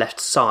receive it on his left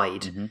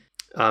side.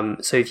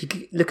 Mm-hmm. So if you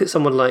look at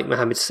someone like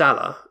Mohamed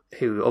Salah,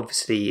 who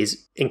obviously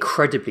is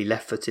incredibly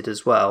left-footed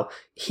as well,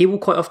 he will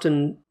quite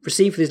often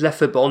receive with his left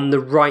foot, but on the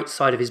right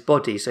side of his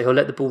body. So he'll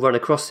let the ball run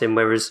across him,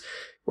 whereas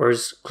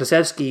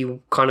Kulusevski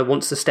kind of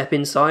wants to step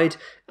inside,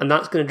 and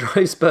that's going to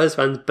drive Spurs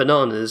fans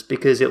bananas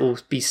because it will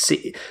be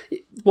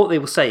what they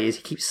will say is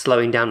he keeps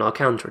slowing down our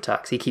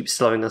counter-attacks. He keeps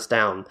slowing us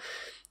down.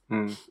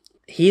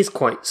 He is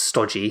quite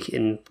stodgy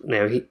in,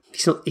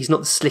 he's not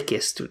the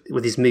slickest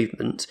with his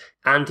movement,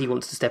 and he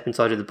wants to step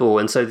inside of the ball,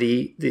 and so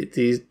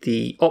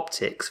the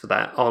optics for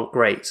that aren't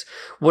great.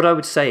 What I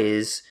would say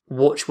is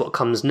watch what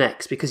comes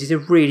next, because he's a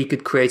really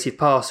good creative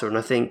passer, and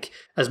I think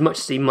as much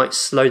as he might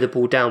slow the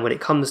ball down when it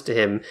comes to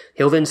him,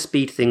 he'll then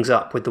speed things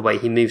up with the way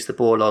he moves the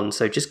ball on,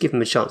 so just give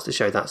him a chance to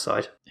show that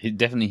side.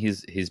 Definitely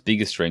his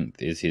biggest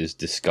strength is his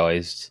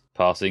disguised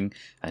passing,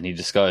 and he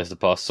disguised the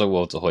pass so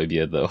well to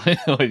Højbjerg that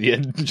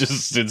Højbjerg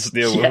just stood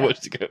still and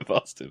watched it go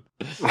past him.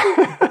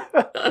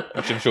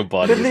 Which I'm sure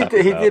Barney is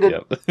happy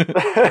about.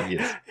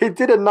 He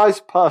did a nice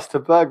pass to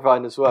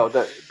Bergwijn as well.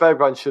 That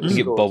Bergwijn should have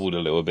scored. It bobbled a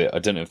little bit. I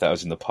don't know if that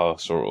was in the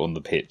pass or on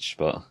the pitch,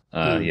 but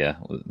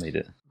made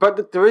it.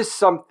 But there is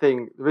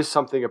something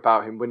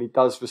about him when he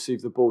does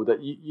receive the ball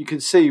that you can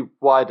see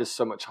why there's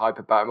so much hype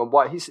about him and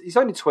why he's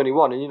only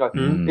 21,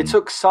 and it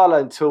took Salah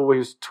until he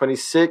was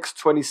 26,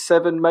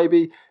 27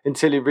 maybe,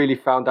 until he really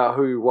found out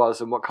who he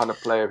was and what kind of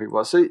player he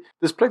was. So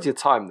there's plenty of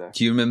time there.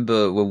 Do you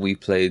remember when we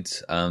played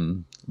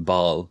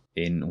Bâle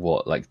in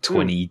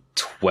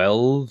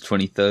 2012,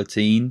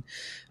 2013,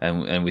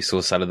 and we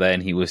saw Salah there,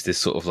 and he was this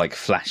sort of like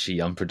flashy,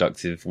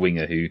 unproductive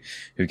winger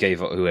who gave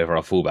whoever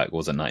our fullback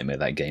was a nightmare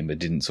that game, but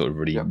didn't sort of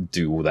really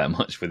do all that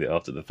much with it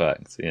after the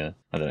fact. Yeah,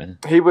 I don't know.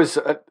 He was,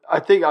 I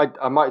think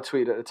I might have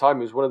tweeted at the time,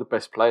 he was one of the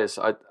best players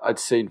I'd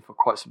seen for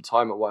quite some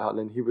time at White Hart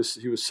Lane. He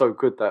was so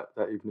good that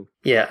evening.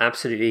 Yeah,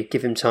 absolutely.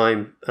 Give him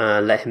time,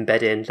 let him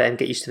bed in, let him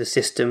get used to the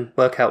system,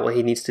 work out what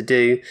he needs to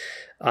do.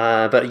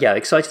 But yeah,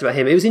 excited about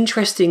him. It was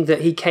interesting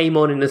that he came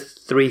on in a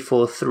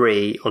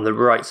 3-4-3 on the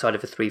right side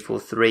of a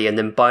 3-4-3, and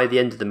then by the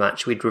end of the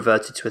match we'd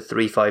reverted to a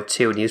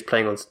 3-5-2, and he was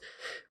playing on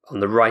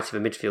the right of a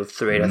midfield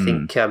three. And I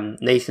think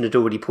Nathan had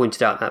already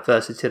pointed out that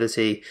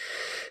versatility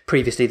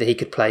previously, that he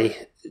could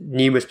play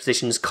numerous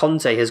positions.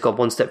 Conte has gone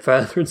one step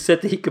further and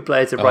said that he could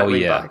play as a right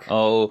wing back.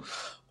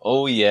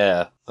 Oh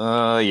yeah.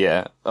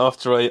 Yeah.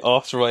 After I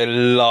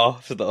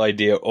laughed at the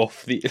idea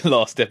off the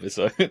last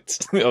episode,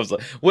 I was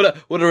like,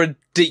 what a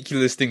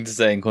ridiculous thing to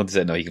say. And Conte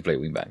said, no, he can play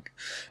wing back.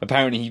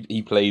 Apparently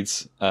he played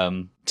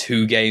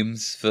 2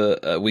 games for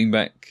wing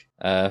back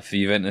for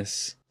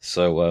Juventus.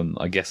 So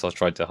I guess I'll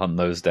try to hunt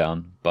those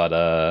down. But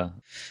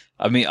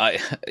I mean,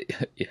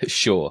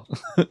 sure.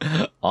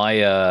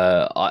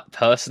 I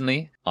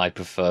personally, I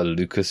prefer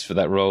Lucas for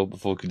that role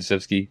before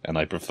Kulusevski, and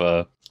I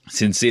prefer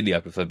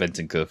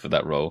Bentancur for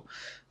that role.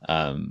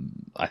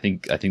 I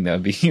think that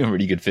would be a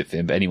really good fit for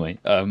him. But anyway,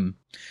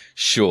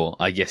 sure,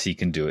 I guess he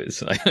can do it.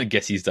 So I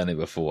guess he's done it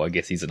before. I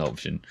guess he's an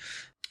option.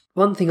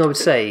 One thing I would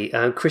say,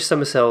 Chris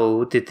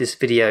Summersell did this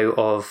video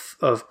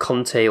of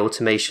Conte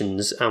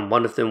automations, and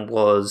one of them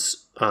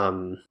was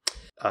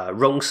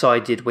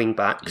wrong-sided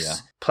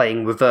wing-backs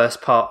playing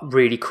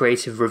really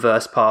creative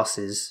reverse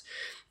passes.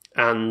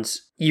 And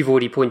you've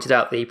already pointed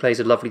out that he plays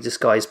a lovely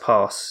disguised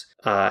pass,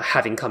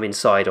 having come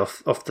inside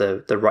off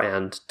the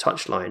right-hand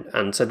touchline.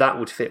 And so that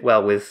would fit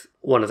well with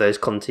one of those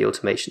Conte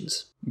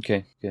automations.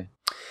 Okay.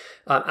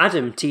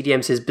 Adam,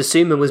 TDM says,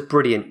 Basuma was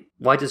brilliant.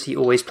 Why does he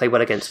always play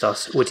well against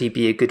us? Would he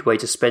be a good way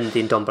to spend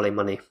the Ndombele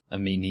money? I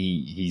mean,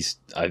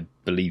 I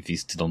believe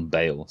he's still on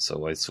bail,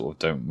 so I sort of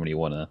don't really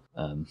want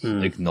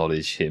to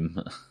acknowledge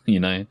him, you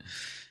know?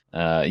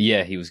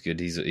 Yeah, he was good.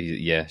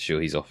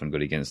 He's often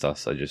good against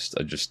us.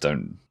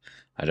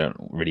 I don't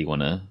really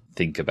want to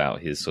think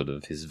about his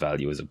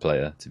value as a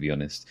player, to be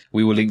honest.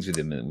 We were linked with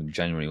him in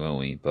January, weren't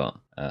we? But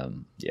I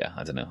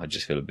don't know. I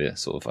just feel a bit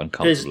sort of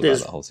uncomfortable about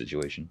that whole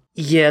situation.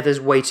 Yeah,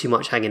 there's way too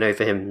much hanging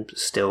over him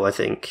still, I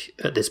think,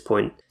 at this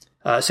point.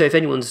 So if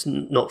anyone's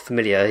not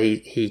familiar,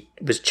 he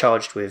was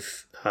charged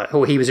with,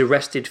 he was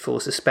arrested for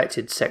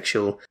suspected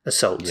sexual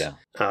assault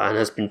and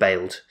has been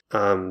bailed.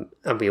 And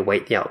we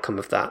await the outcome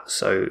of that.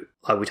 So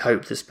I would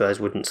hope the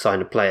Spurs wouldn't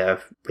sign a player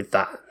with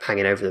that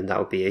hanging over them. That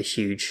would be a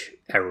huge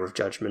error of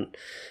judgment.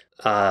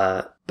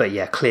 But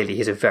yeah, clearly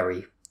he's a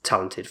very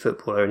talented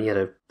footballer and he had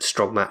a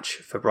strong match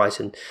for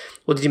Brighton.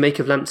 What did you make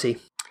of Lamptey?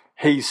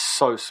 He's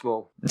so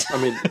small. I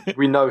mean,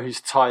 we know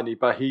he's tiny,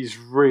 but he's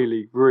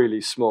really,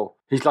 really small.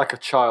 He's like a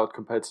child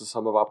compared to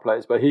some of our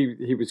players, but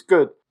he was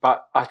good.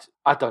 But I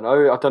don't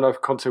know. I don't know if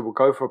Conte will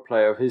go for a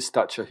player of his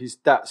stature. He's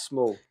that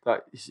small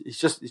that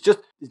he's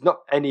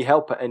not any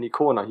help at any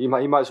corner. He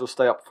might as well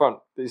stay up front.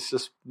 It's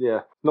just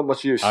not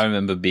much use. I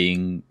remember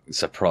being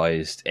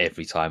surprised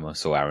every time I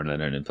saw Aaron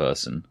Lennon in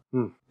person.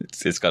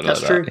 It's kind of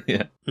like true.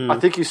 That. Yeah. I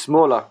think he's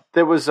smaller.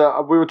 There was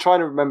we were trying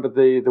to remember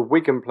the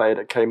Wigan player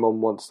that came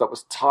on once that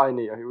was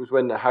tiny. It was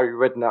when Harry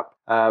Redknapp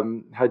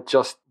had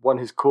just won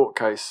his court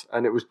case,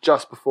 and it was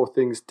just before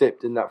things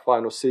dipped in that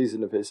final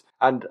season of his.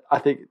 And I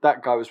think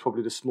that guy was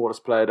probably the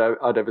smallest player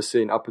I'd ever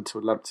seen up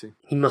until Lamptey.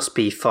 He must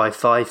be 5'5",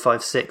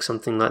 5'6",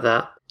 something like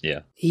that.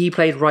 Yeah. He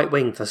played right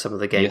wing for some of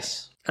the games.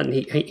 Yes. And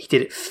he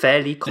did it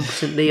fairly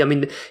competently. I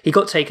mean, he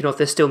got taken off.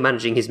 They're still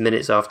managing his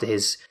minutes after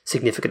his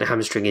significant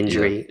hamstring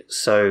injury. Yeah.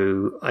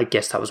 So I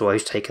guess that was why he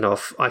was taken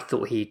off. I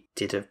thought he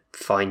did a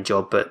fine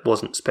job, but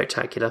wasn't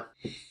spectacular.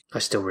 I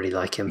still really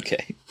like him.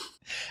 Okay.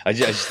 I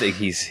just think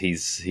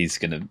he's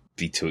going to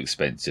be too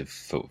expensive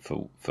for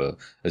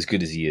as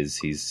good as he is.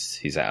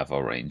 He's out of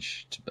our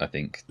range, I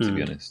think, to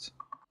be honest.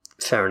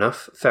 Fair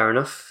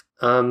enough.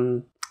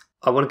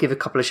 I want to give a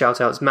couple of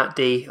shout-outs. Matt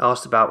D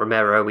asked about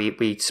Romero.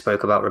 We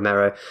spoke about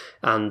Romero.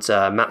 And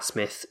Matt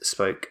Smith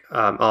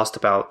asked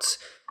about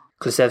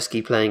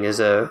Kulusevski playing as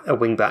a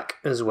wing-back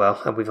as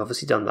well. And we've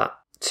obviously done that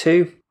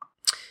too.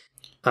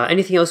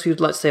 Anything else you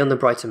would like to say on the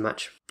Brighton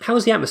match? How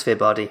was the atmosphere,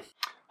 Bardi?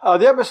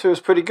 The atmosphere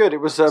was pretty good.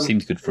 It was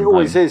seemed good from home. It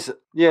always is.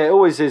 Yeah, it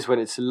always is when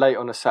it's late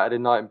on a Saturday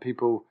night and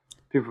people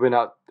been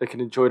out. They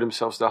can enjoy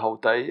themselves the whole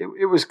day.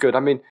 It was good.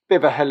 I mean, a bit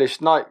of a hellish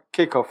night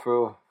kickoff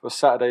for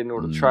Saturday and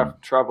all the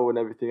travel and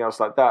everything else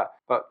like that.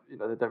 But they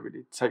don't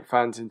really take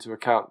fans into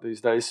account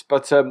these days.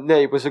 But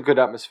it was a good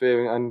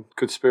atmosphere and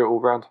good spirit all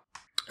round.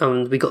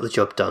 And we got the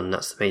job done.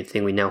 That's the main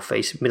thing. We now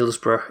face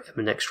Middlesbrough in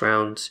the next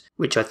round,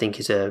 which I think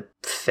is a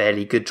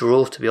fairly good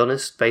draw, to be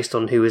honest, based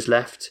on who is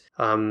left.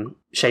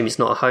 Shame it's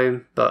not at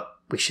home, but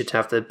we should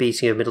have the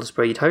beating of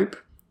Middlesbrough, you'd hope.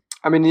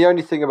 I mean, the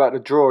only thing about the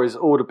draw is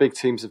all the big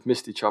teams have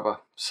missed each other.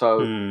 So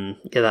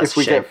that's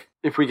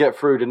if we get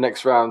through, the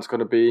next round's going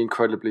to be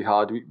incredibly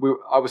hard.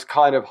 I was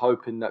kind of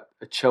hoping that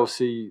a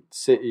Chelsea,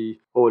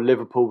 City, or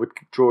Liverpool would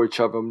draw each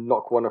other and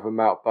knock one of them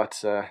out.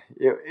 But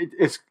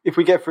it's if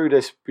we get through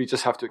this, we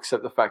just have to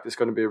accept the fact it's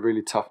going to be a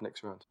really tough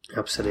next round.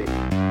 Absolutely.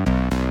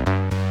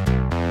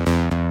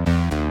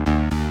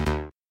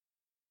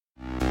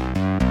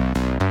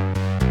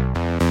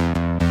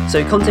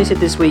 So Conte said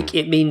this week,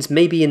 it means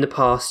maybe in the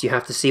past you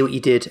have to see what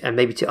you did and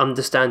maybe to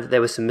understand that there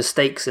were some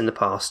mistakes in the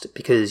past,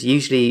 because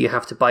usually you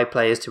have to buy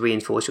players to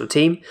reinforce your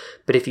team.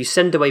 But if you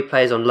send away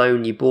players on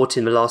loan you bought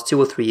in the last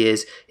 2 or 3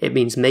 years, it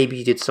means maybe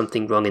you did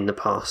something wrong in the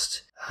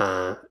past.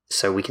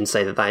 So we can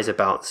say that is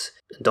about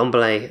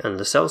Ndombele and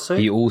Lo Celso.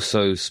 He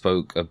also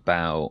spoke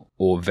about,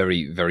 or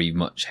very, very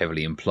much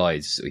heavily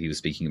implied, he was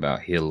speaking about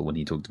Hill when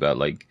he talked about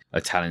like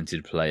a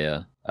talented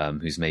player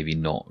who's maybe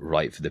not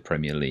right for the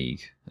Premier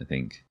League, I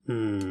think.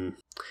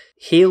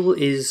 Heel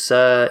is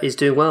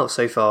doing well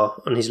so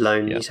far on his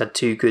loan. He's had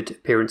 2 good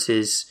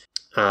appearances.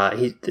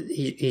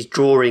 He's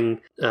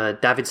drawing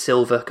David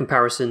Silva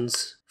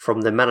comparisons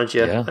from the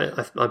manager,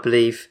 I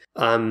believe.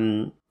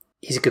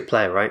 He's a good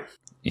player, right?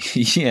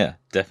 Yeah,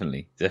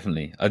 definitely.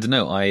 I don't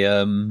know.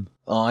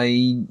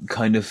 I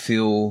kind of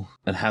feel,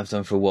 and have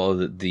done for a while,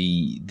 that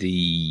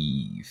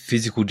the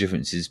physical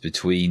differences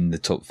between the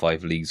top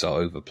 5 leagues are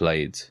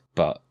overplayed.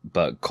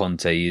 But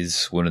Conte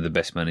is one of the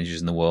best managers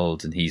in the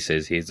world, and he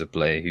says here's a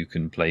player who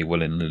can play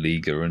well in La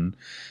Liga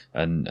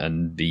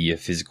and be a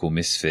physical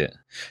misfit.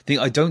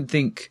 I don't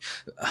think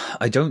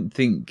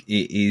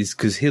it is,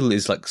 because Hill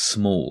is like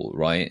small,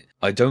 right?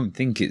 I don't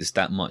think it's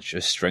that much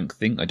a strength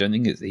thing. I don't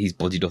think he's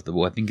bodied off the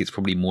ball. I think it's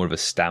probably more of a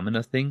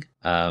stamina thing.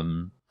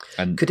 And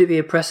could it be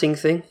a pressing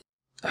thing?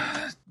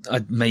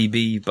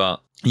 Maybe,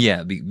 but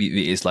yeah,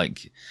 it's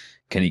like,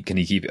 can he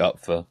keep it up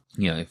for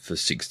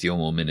 60 or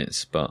more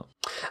minutes? But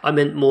I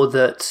meant more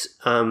that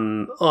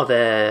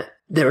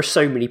there are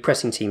so many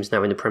pressing teams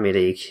now in the Premier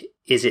League.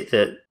 Is it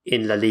that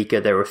in La Liga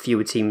there are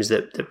fewer teams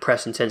that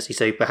press intensely,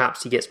 so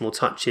perhaps he gets more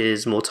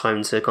touches, more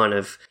time to kind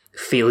of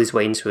feel his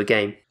way into a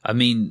game? I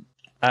mean,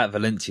 at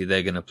Valencia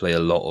they're going to play a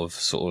lot of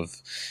sort of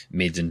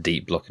mid and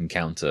deep block and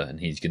counter, and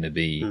he's going to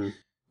be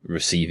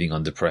receiving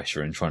under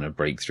pressure and trying to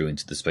break through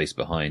into the space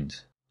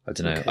behind. I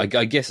don't know. Okay.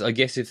 I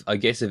guess if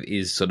it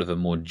is sort of a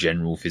more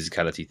general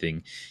physicality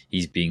thing,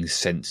 he's being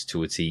sent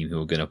to a team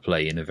who are going to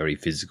play in a very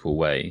physical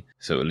way.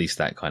 So at least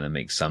that kind of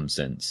makes some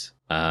sense.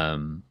 I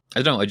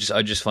don't know. I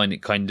just find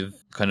it kind of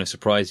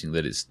surprising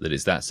that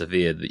it's that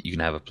severe, that you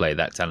can have a player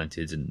that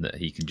talented and that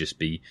he can just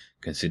be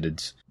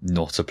considered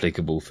not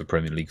applicable for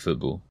Premier League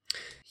football.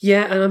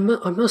 Yeah, and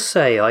I must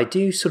say I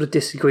do sort of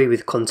disagree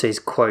with Conte's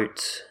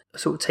quote. I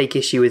sort of take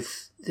issue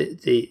with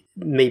the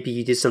maybe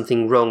you did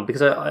something wrong,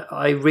 because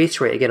I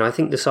reiterate again, I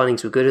think the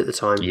signings were good at the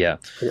time. Yeah,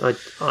 I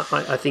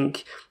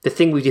think the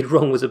thing we did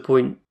wrong was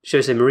appoint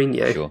Jose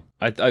Mourinho. Sure,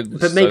 but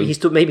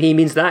maybe he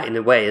means that in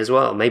a way as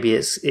well. Maybe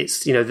it's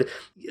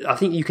I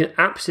think you can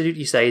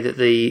absolutely say that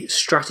the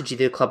strategy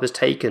the club has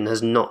taken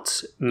has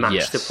not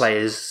matched the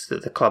players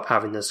that the club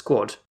have in their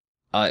squad.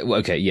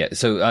 Okay, yeah.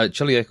 So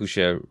Charlie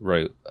Eccleshare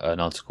wrote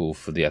an article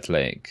for The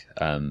Athletic,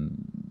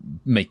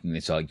 making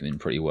this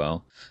argument pretty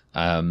well.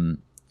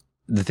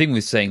 The thing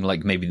with saying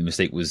like maybe the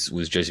mistake was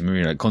Jose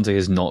Mourinho, like, Conte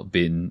has not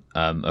been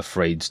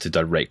afraid to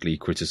directly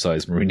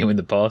criticise Mourinho in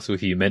the past. So if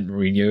he meant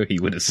Mourinho, he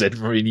would have said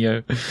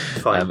Mourinho,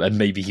 and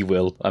maybe he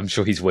will. I'm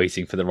sure he's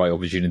waiting for the right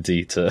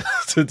opportunity to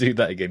do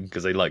that again,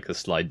 because they like to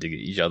slide dig at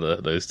each other,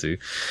 those two.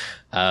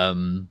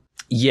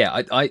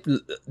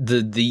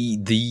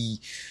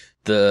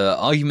 The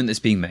argument that's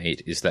being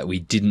made is that we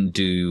didn't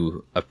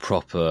do a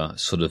proper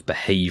sort of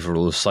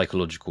behavioural,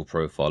 psychological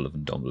profile of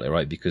Ndombele,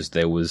 right? Because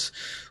there was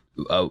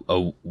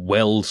a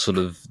well sort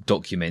of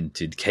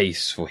documented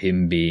case for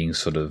him being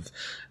sort of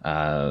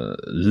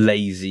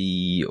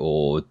lazy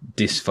or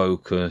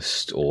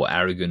disfocused or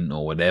arrogant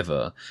or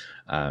whatever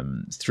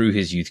through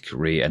his youth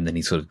career, and then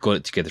he sort of got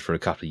it together for a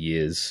couple of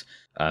years,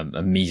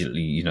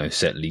 immediately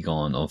set Ligue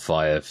 1 on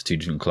fire for 2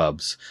 different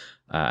clubs,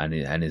 and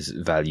his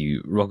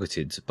value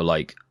rocketed. But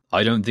like,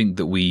 I don't think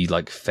that we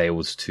like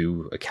failed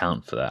to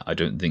account for that. I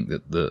don't think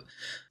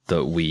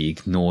that we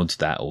ignored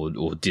that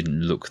or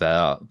didn't look that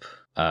up.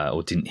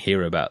 Or didn't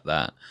hear about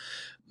that.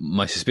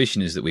 My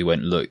suspicion is that we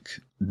went, look,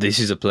 this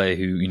is a player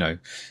who,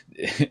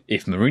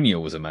 if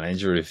Mourinho was a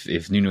manager,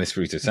 if Nuno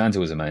Espirito Santo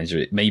was a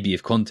manager, maybe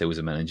if Conte was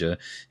a manager,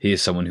 he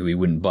is someone who he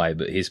wouldn't buy.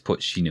 But here's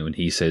Pochettino, and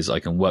he says, I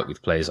can work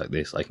with players like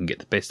this. I can get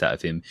the best out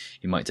of him.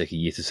 He might take a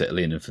year to settle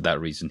in, and for that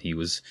reason, he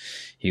was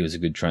a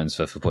good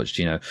transfer for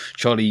Pochettino.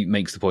 Charlie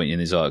makes the point in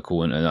his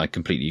article, and I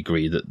completely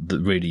agree that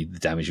really the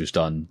damage was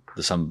done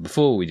the summer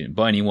before. We didn't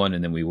buy anyone,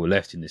 and then we were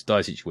left in this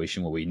dire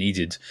situation where we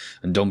needed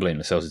Ndombele and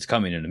Lo Celso to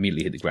come in and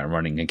immediately hit the ground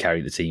running and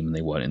carry the team, and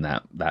they weren't in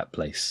that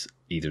place,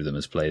 either of them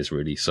as players,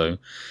 really. So,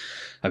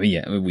 I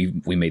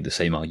mean, we made the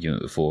same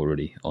argument before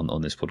already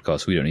on this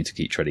podcast. We don't need to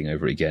keep treading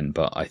over it again,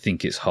 but I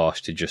think it's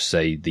harsh to just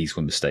say these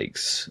were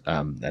mistakes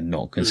and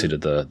not consider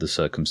the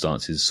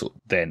circumstances sort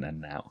of then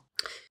and now.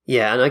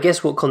 Yeah, and I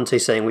guess what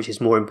Conte's saying, which is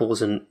more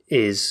important,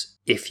 is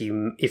if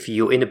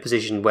you're in a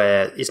position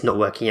where it's not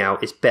working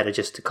out, it's better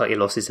just to cut your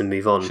losses and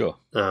move on. Sure.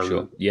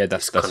 Yeah,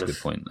 that's a good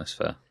point. That's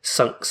fair.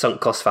 Sunk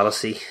cost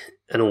fallacy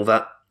and all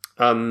that.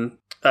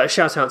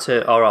 Shout out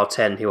to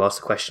RR10 who asked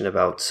a question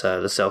about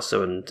Lo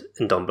Celso and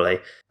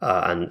Ndombele,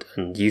 and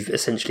you've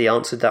essentially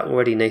answered that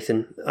already,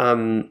 Nathan.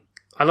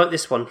 I like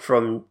this one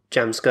from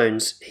Jam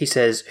Scones. He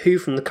says, who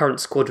from the current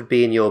squad would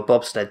be in your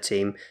bobsled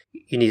team?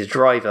 You need a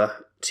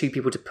driver, 2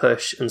 people to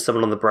push, and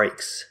someone on the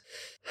brakes.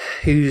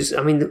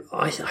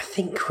 I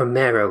think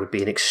Romero would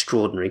be an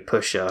extraordinary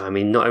pusher. I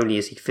mean, not only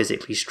is he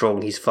physically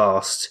strong, he's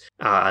fast,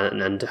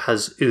 and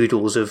has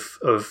oodles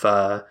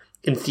of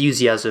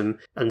enthusiasm,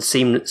 and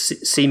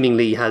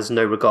seemingly has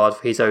no regard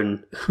for his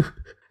own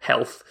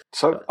health.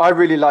 So I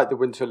really like the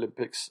Winter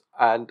Olympics,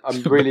 and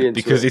I'm really into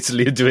because it.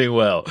 Italy are doing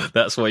well.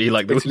 That's why you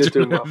like the Italy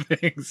doing well.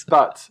 things.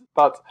 But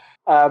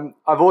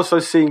I've also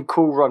seen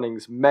cool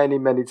runnings many,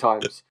 many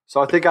times.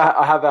 So I think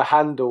I have a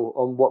handle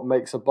on what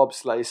makes a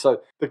bobsleigh.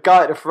 So the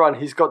guy at the front,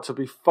 he's got to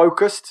be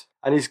focused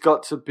and he's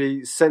got to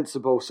be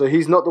sensible. So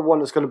he's not the one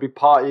that's going to be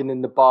partying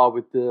in the bar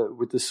with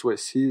the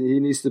Swiss. He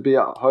needs to be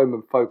at home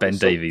and focused. Ben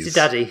Davies. It's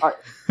Daddy.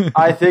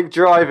 I think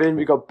driving,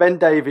 we've got Ben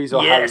Davies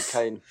or Yes.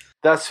 Harry Kane.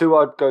 That's who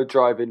I'd go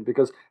driving,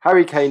 because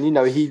Harry Kane, he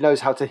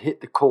knows how to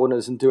hit the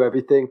corners and do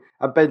everything.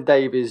 And Ben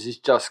Davies is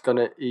just going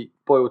to eat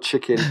boiled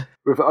chicken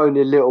with only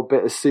a little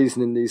bit of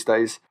seasoning these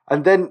days.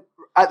 And then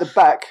at the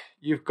back,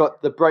 you've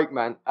got the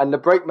brakeman. And the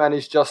brakeman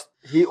is just,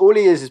 all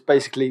he is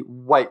basically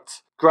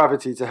weight,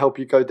 gravity to help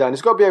you go down.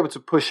 He's got to be able to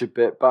push a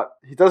bit, but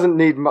he doesn't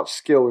need much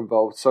skill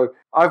involved. So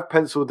I've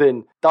penciled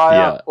in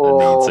Dyer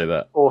or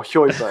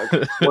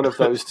Højbjerg, one of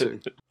those two.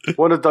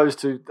 One of those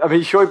two. I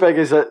mean, Højbjerg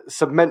is a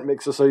cement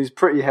mixer, so he's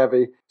pretty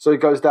heavy. So he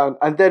goes down.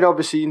 And then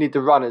obviously you need the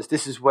runners.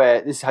 This is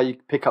how you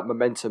pick up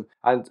momentum.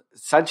 And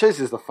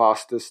Sanchez is the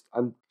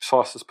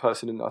fastest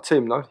person in our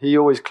team, no? He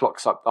always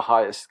clocks up the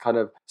highest kind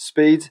of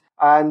speed.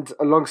 And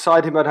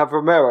alongside him, I'd have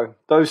Romero.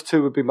 Those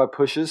two would be my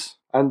pushers.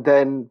 And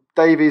then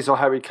Davies or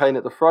Harry Kane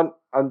at the front,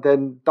 and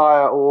then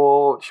Dyer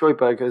or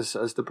Højbjerg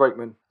as the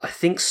brakeman. I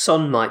think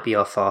Son might be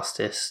our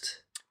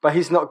fastest. But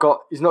he's not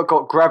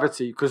got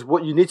gravity, because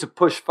what you need to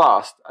push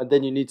fast, and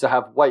then you need to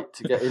have weight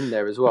to get in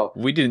there as well.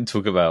 We didn't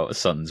talk about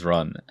Son's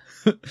run.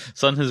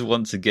 Son has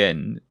once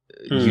again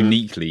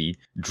uniquely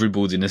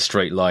dribbled in a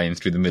straight line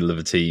through the middle of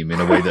a team in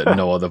a way that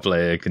no other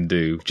player can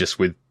do, just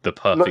with the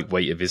perfect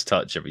weight of his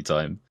touch every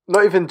time.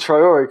 Not even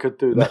Traore could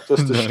do that,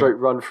 just a straight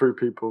run through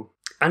people.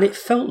 And it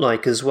felt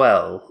like as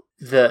well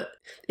that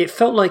he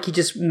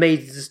just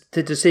made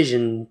the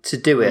decision to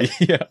do it.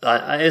 Yeah.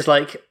 It was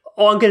like,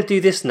 I'm going to do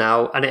this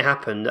now, and it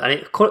happened. And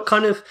it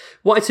kind of,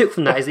 what I took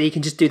from that is that he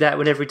can just do that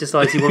whenever he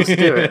decides he wants to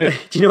do it.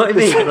 Do you know what I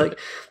mean? Like,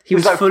 he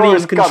was like fully in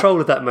Forrest control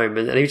of that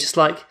moment, and he was just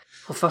like,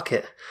 oh, fuck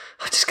it.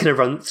 I'm just going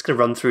to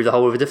run through the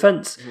whole of the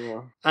defence.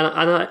 Yeah.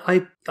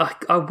 And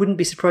I wouldn't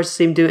be surprised to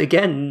see him do it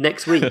again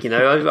next week.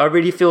 I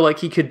really feel like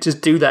he could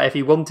just do that if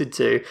he wanted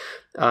to.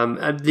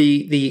 And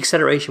the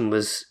acceleration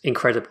was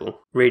incredible,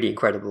 really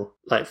incredible.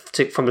 Like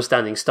from a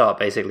standing start,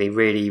 basically,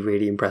 really,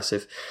 really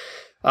impressive.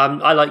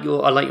 I like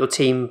your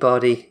team,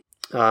 Bardi.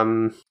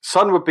 Son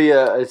would be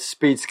a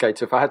speed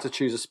skater. If I had to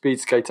choose a speed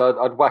skater,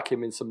 I'd whack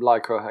him in some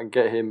lycra and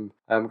get him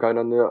going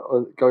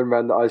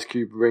around the ice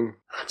cube ring.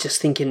 I'm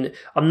just thinking,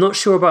 I'm not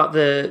sure about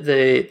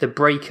the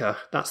breaker.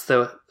 That's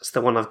the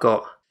one I've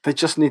got. They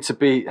just need to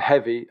be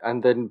heavy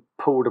and then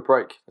pull the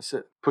brake. That's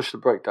it. Push the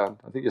brake down.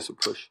 I think it's a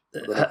push.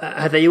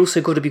 Have they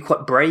also got to be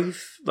quite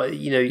brave? Like,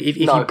 if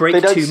you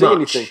brake too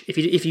much,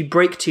 if you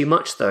brake too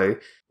much though,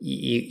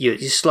 you're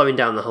slowing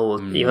down the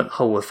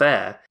whole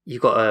affair.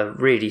 You've got to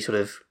really sort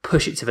of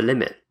push it to the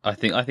limit. I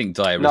think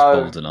Dyer is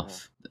bold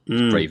enough,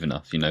 brave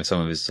enough.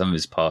 Some of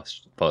his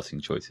passing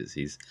choices.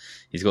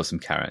 He's got some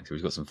character.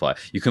 He's got some fire.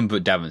 You couldn't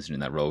put Davinson in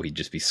that role. He'd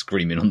just be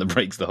screaming on the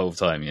brakes the whole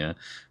time. Yeah,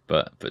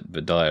 but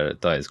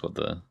Dyer's got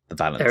the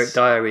balance. Eric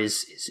Dyer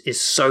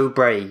is so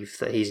brave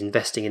that he's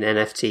investing in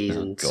NFTs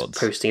and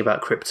posting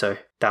about crypto.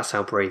 That's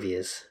how brave he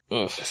is.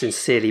 A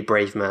sincerely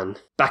brave man.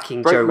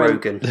 Backing Joe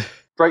Rogan.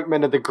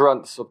 Brakemen are the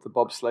grunts of the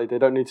bobsleigh. They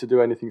don't need to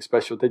do anything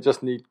special. They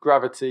just need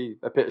gravity,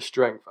 a bit of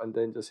strength, and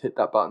then just hit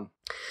that button.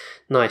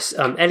 Nice.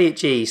 Elliot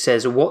G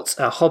says, what's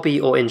a hobby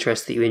or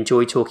interest that you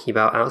enjoy talking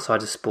about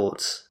outside of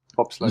sports?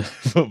 Bobsleigh.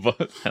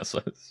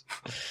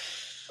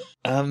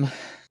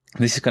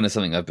 This is kind of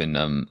something I've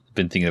been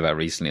thinking about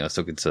recently. I was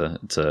talking to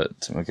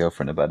my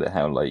girlfriend about it,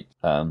 how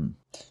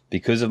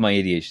because of my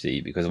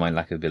ADHD, because of my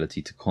lack of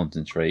ability to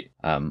concentrate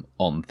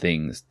on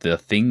things, the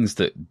things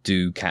that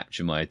do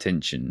capture my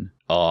attention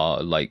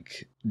are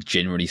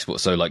generally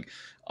sports. So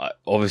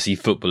obviously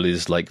football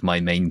is my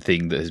main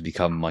thing that has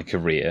become my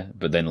career,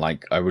 but then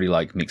I really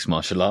like mixed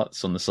martial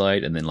arts on the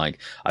side, and then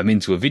I'm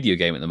into a video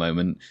game at the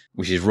moment,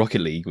 which is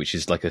Rocket League, which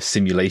is a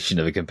simulation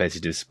of a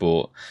competitive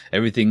sport.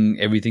 Everything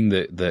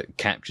that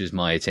captures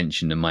my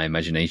attention and my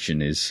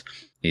imagination is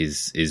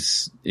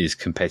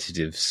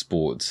competitive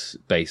sports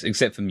based,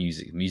 except for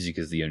music. Music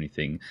is the only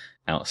thing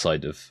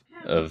outside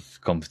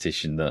of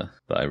competition that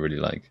I really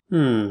like.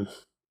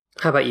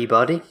 How about you,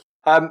 Bardi?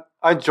 I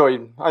enjoy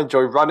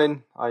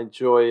running. I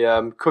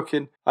enjoy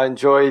cooking. I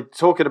enjoy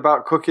talking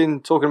about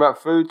cooking, talking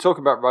about food,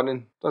 talking about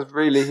running. That's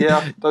really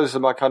those are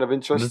my kind of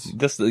interests.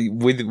 That's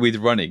with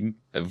running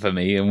for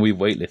me, and with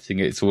weightlifting,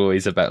 it's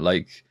always about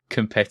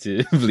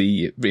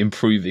competitively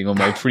improving on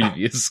my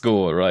previous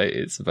score. Right?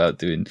 It's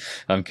about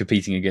I'm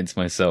competing against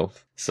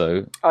myself.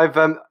 So I've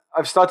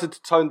started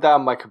to tone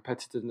down my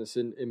competitiveness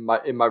in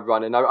my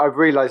running. I've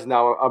realised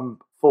now I'm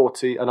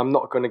 40 and I'm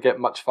not going to get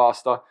much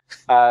faster.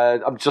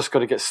 I'm just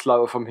going to get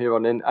slower from here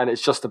on in, and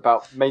it's just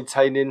about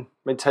maintaining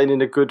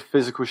a good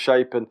physical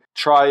shape and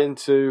trying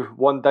to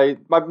one day.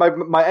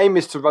 My aim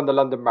is to run the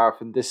London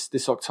Marathon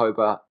this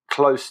October,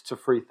 close to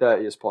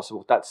 3:30 as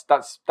possible.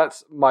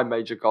 That's my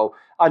major goal.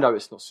 I know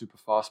it's not super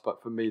fast,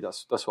 but for me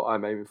that's what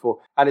I'm aiming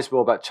for, and it's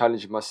more about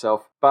challenging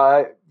myself.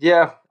 But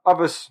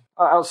others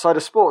outside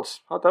of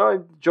sports. I don't know, I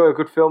enjoy a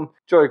good film,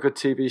 enjoy a good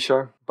TV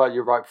show. But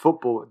you're right,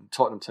 football and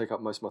Tottenham take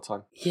up most of my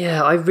time.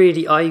 Yeah, I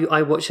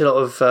watch a lot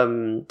of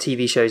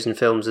TV shows and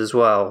films as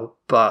well.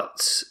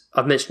 But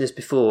I've mentioned this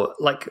before.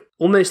 Like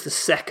almost the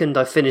second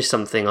I finish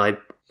something, I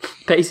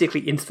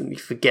basically instantly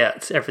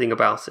forget everything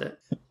about it,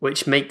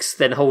 which makes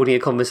then holding a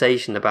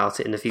conversation about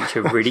it in the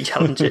future really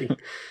challenging.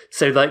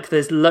 So like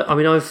we've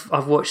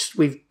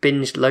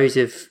binged loads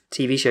of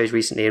TV shows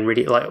recently and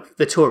really like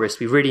The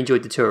Tourist. We really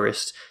enjoyed The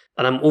Tourist,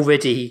 and I'm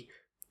already,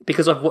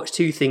 because I've watched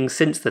 2 things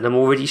since then, I'm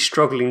already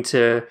struggling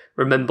to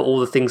remember all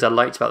the things I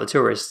liked about The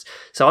Tourist.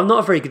 So I'm not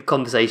a very good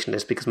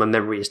conversationalist because my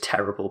memory is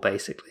terrible,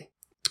 basically.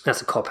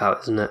 That's a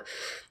cop-out, isn't it?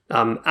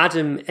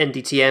 Adam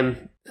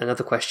NDTM,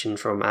 another question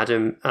from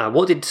Adam.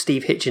 What did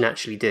Steve Hitchen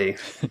actually do?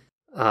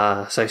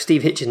 So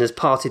Steve Hitchen has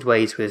parted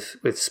ways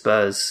with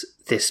Spurs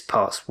this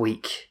past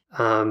week,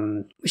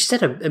 which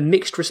said a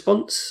mixed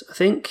response, I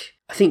think.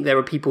 I think there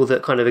are people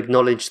that kind of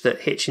acknowledge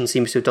that Hitchen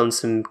seems to have done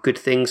some good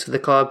things for the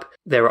club.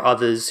 There are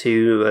others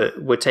who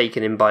were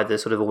taken in by the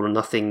sort of all or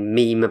nothing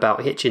meme about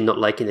Hitchen not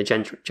liking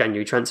the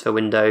January transfer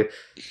window.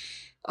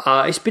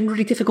 It's been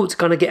really difficult to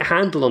kind of get a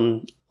handle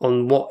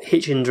on what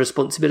Hitchen's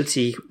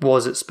responsibility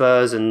was at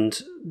Spurs and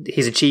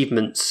his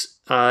achievements.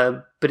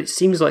 But it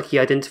seems like he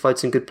identified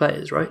some good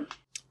players, right?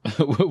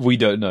 We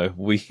don't know.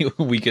 We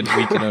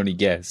can only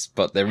guess.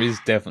 But there is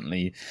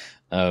definitely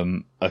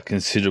a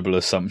considerable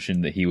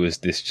assumption that he was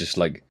this just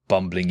like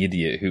bumbling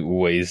idiot who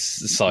always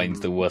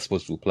signs the worst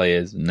possible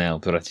players. Now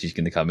Paratici's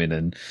going to come in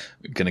and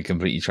going to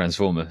completely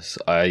transform us.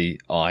 I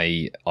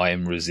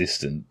am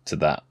resistant to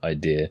that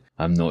idea.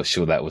 I'm not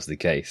sure that was the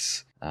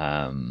case.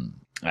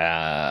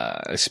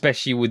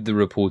 Especially with the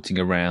reporting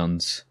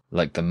around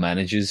like the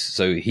managers.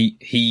 So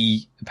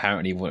he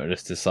apparently wanted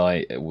us to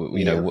side,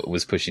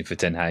 was pushing for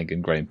Ten Hag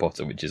and Graham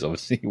Potter, which is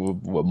obviously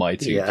were my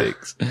 2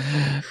 picks.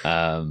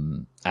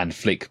 And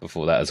Flick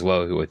before that as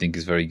well, who I think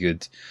is very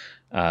good.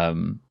 I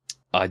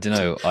don't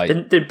know.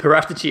 Then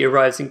Paratici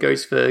arrives and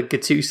goes for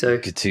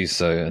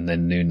Gattuso and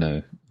then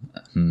Nuno.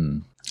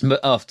 But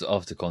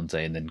after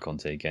Conte and then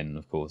Conte again,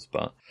 of course.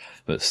 But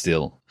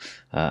still,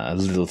 a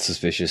little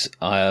suspicious.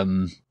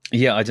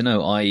 Yeah, I don't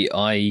know.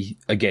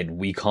 Again,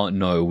 we can't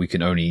know. We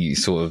can only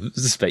sort of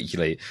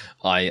speculate.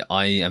 I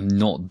am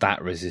not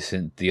that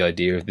resistant to the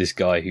idea of this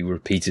guy who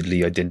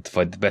repeatedly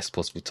identified the best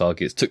possible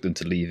targets, took them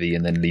to Levy,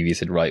 and then Levy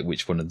said, right,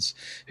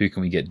 who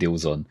can we get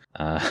deals on?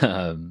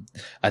 And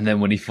then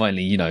when he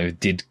finally,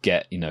 did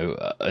get,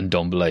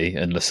 Ndombele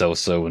and Lo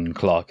Celso and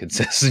Clark and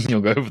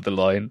Sessegnon over the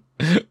line,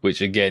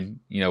 which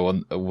again,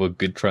 were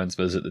good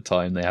transfers at the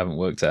time, they haven't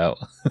worked out.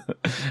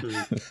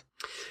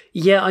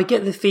 Yeah, I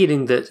get the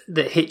feeling that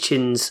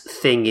Hitchen's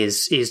thing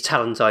is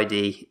talent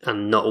ID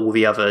and not all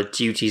the other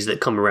duties that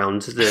come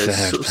around the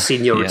sort of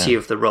seniority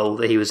of the role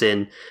that he was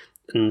in.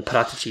 And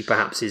Paratici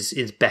perhaps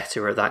is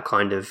better at that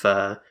kind of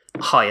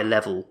higher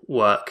level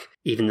work,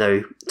 even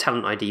though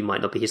talent ID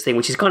might not be his thing,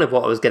 which is kind of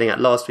what I was getting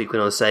at last week when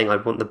I was saying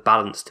I'd want the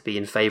balance to be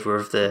in favour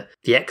of the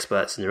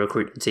experts in the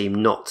recruitment team,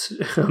 not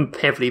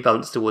heavily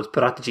balanced towards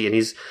Paratici and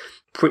his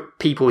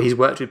people he's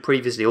worked with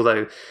previously,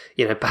 although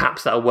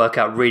perhaps that'll work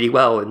out really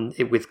well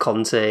with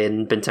Conte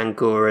and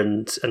Bentancur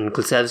and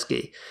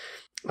Kulusevski.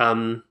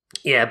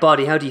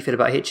 Bardi, how do you feel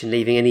about Hitchen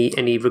leaving?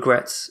 Any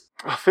regrets?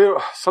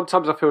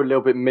 Sometimes I feel a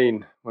little bit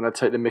mean when I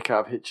take the mick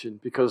out of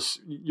Hitchen, because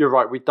you're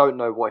right, we don't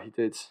know what he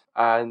did,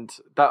 and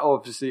that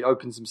obviously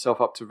opens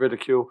himself up to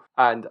ridicule.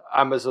 And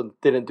Amazon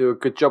didn't do a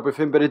good job with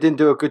him, but it didn't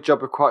do a good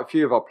job with quite a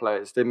few of our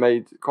players. They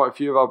made quite a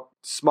few of our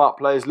smart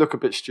players look a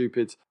bit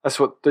stupid. That's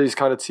what these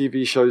kind of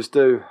TV shows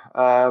do.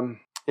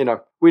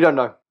 We don't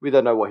know. We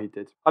don't know what he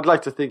did. I'd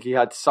like to think he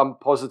had some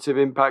positive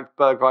impact.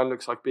 Bergwijn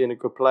looks like being a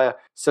good player.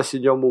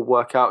 Sessegnon will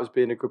work out as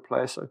being a good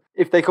player. So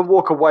if they can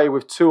walk away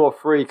with 2 or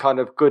 3 kind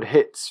of good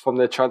hits from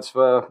their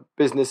transfer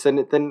business,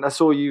 then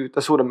that's all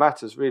that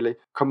matters, really.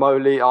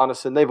 Comoli,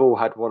 Arneson, they've all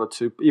had 1 or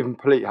 2. Even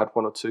Polite had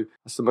 1 or 2.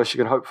 That's the most you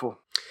can hope for.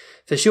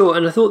 For sure,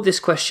 and I thought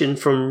this question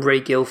from Ray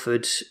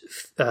Guilford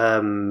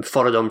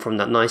followed on from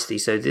that nicely.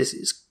 So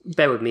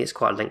bear with me, it's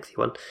quite a lengthy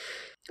one.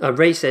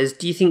 Ray says,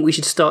 do you think we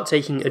should start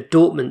taking a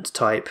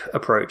Dortmund-type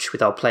approach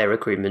with our player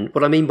recruitment?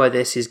 What I mean by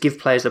this is give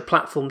players a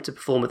platform to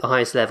perform at the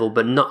highest level,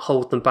 but not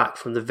hold them back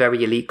from the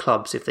very elite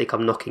clubs if they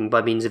come knocking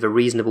by means of a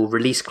reasonable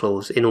release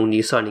clause in all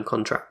new signing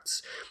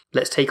contracts.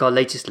 Let's take our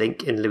latest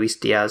link in Luis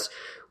Diaz.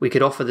 We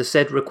could offer the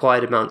said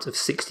required amount of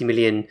 60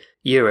 million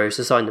euros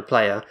to sign the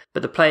player,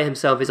 but the player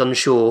himself is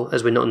unsure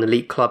as we're not an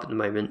elite club at the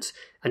moment,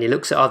 and he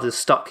looks at others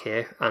stuck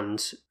here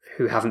and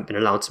who haven't been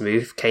allowed to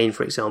move, Kane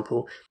for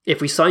example. If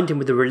we signed him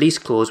with a release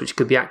clause which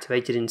could be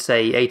activated in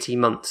say 18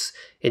 months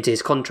into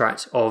his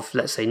contract of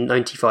let's say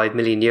 95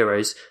 million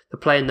euros, the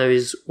player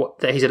knows what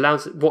he's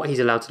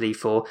allowed to leave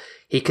for.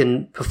 He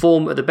can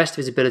perform at the best of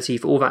his ability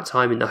for all that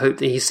time in the hope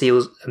that he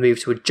seals a move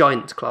to a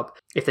giant club.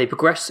 If they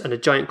progress and a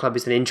giant club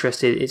isn't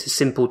interested, it's a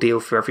simple deal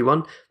for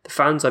everyone. The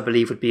fans, I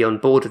believe, would be on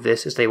board with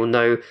this as they will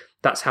know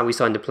that's how we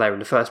signed the player in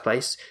the first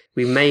place.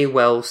 We may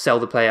well sell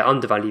the player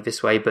undervalued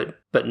this way, but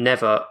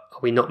never are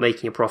we not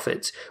making a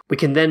profit. We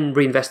can then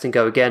reinvest and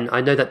go again again,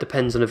 I know that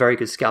depends on a very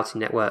good scouting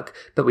network,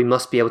 but we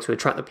must be able to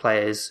attract the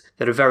players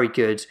that are very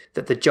good,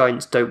 that the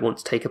Giants don't want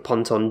to take a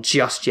punt on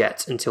just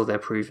yet until they're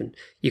proven.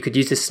 You could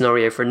use this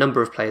scenario for a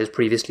number of players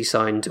previously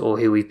signed or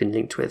who we've been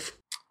linked with.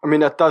 I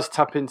mean, that does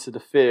tap into the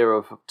fear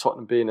of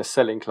Tottenham being a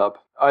selling club.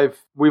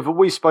 We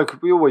always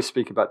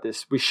speak about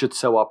this. We should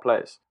sell our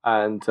players,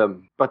 and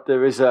but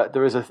there is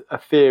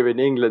a fear in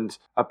England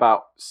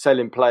about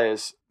selling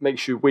players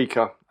makes you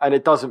weaker, and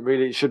it doesn't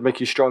really. It should make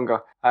you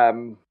stronger.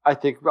 I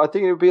think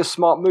it would be a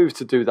smart move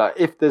to do that.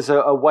 If there's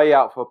a way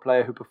out for a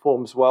player who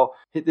performs well,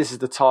 this is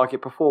the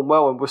target, perform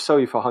well, and we'll sell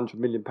you for £100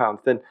 million.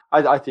 Then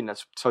I think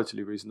that's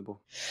totally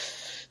reasonable.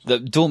 The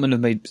Dortmund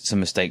have made some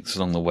mistakes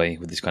along the way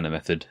with this kind of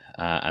method,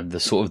 and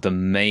the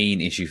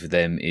main issue for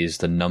them is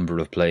the number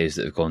of players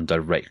that have gone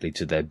directly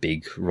to their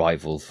big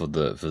rival for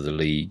the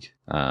league.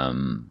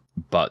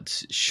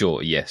 But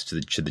sure, yes,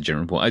 to the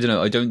general point. I don't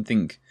know. I don't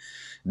think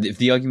if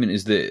the argument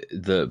is that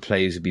the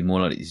players would be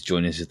more likely to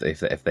join us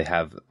if they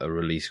have a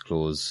release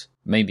clause.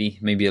 Maybe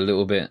a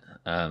little bit,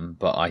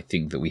 but I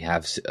think that we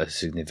have a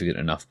significant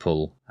enough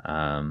pull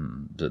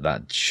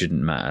that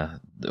shouldn't matter.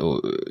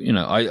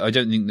 I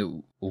don't think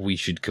that we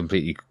should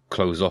completely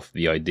close off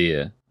the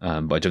idea,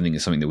 but I don't think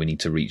it's something that we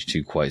need to reach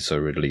to quite so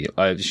readily.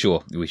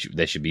 Sure,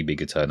 there should be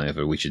bigger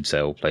turnover. We should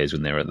sell players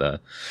when they're at that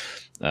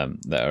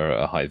are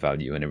at a high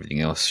value and everything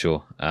else,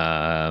 sure.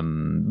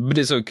 But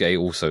it's okay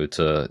also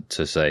to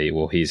say,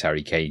 well, here's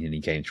Harry Kane and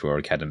he came through our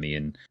academy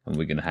and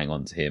we're going to hang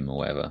on to him or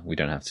whatever. We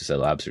don't have to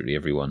sell absolutely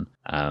everyone.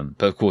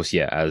 But of course,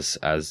 yeah, as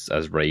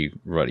Ray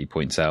rightly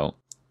points out,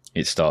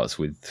 it starts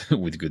with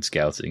good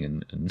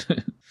scouting and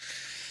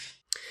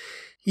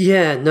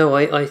Yeah, no,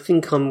 I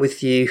think I'm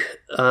with you.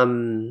 I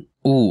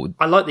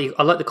like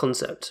the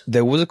concept.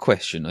 There was a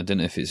question. I don't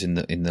know if it's in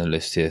the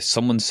list here.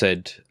 Someone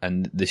said,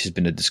 and this has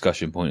been a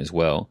discussion point as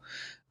well.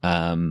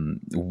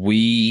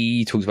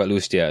 We talked about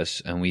Luis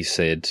Diaz, and we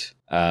said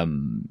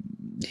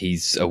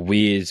he's a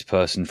weird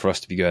person for us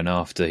to be going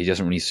after. He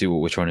doesn't really suit what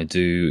we're trying to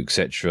do,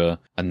 etc.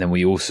 And then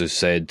we also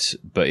said,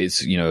 but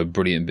it's a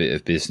brilliant bit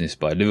of business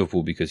by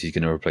Liverpool because he's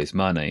going to replace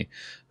Mane.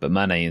 But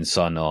Mane and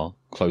Son are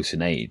close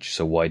in age,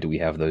 so why do we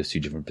have those two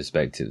different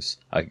perspectives?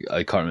 I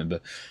can't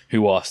remember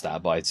who asked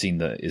that, but I'd seen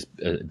that as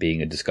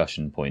being a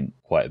discussion point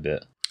quite a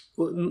bit.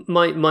 Well,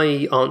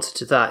 my answer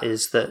to that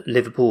is that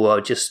Liverpool are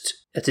just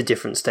at a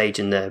different stage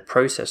in their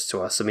process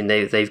to us. I mean,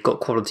 they've got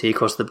quality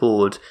across the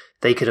board.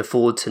 They could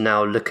afford to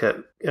now look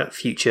at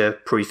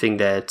future-proofing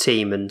their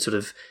team and sort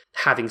of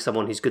having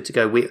someone who's good to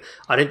go.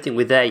 I don't think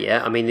we're there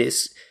yet. I mean,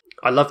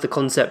 I love the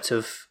concept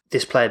of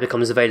this player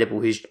becomes available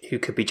who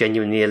could be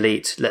genuinely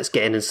elite. Let's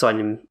get in and sign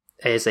him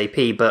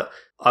ASAP, but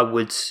I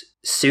would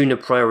sooner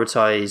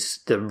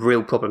prioritise the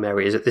real problem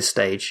areas at this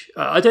stage.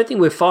 I don't think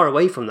we're far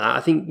away from that.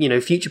 I think,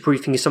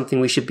 future-proofing is something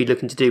we should be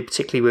looking to do,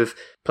 particularly with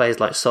players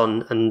like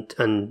Son and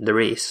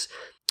Lloris.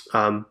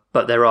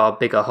 But there are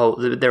bigger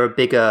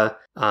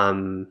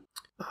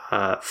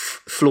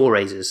floor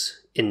raisers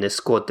in this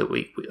squad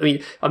that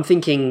I'm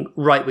thinking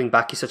right wing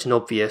back is such an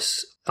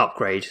obvious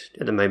upgrade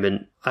at the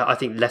moment. I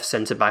think left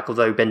centre back,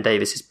 although Ben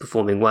Davies is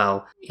performing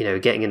well,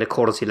 getting in a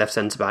quality left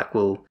centre back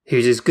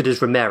who's as good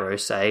as Romero,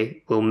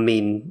 say, will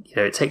mean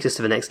it takes us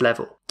to the next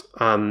level.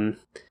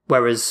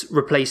 Whereas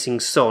replacing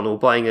Son or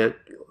buying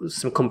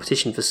some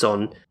competition for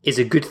Son is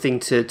a good thing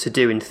to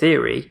do in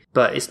theory,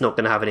 but it's not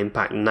going to have an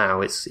impact now.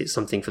 It's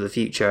something for the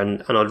future,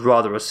 and I'd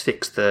rather us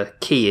fix the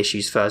key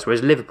issues first.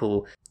 Whereas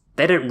Liverpool,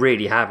 they don't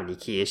really have any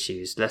key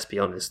issues, let's be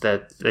honest.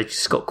 They've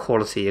just got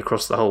quality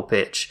across the whole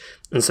pitch,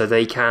 and so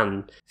they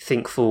can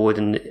think forward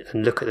and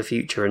look at the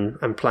future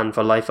and plan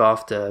for life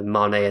after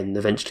Mane and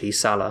eventually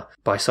Salah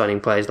by signing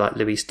players like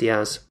Luis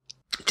Diaz.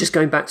 Just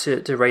going back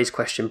to Ray's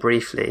question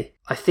briefly,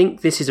 I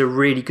think this is a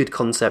really good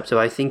concept, so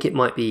I think it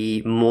might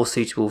be more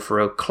suitable for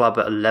a club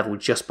at a level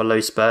just below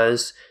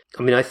Spurs.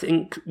 I mean, I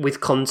think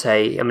with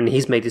Conte,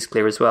 he's made this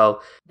clear as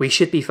well, we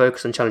should be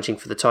focused on challenging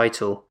for the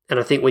title. And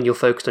I think when you're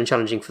focused on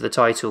challenging for the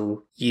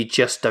title, you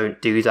just don't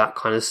do that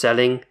kind of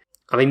selling.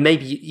 I mean,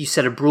 maybe you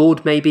sell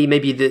abroad, maybe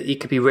that it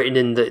could be written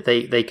in that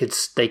they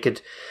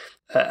could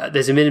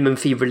there's a minimum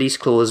fee release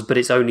clause, but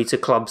it's only to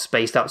clubs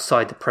based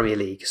outside the Premier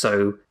League.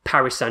 So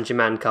Paris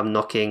Saint-Germain come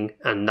knocking,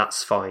 and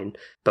that's fine.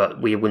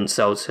 But we wouldn't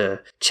sell to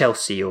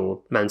Chelsea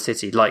or Man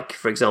City, like,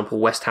 for example,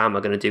 West Ham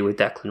are going to do with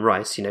Declan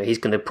Rice. He's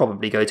going to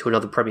probably go to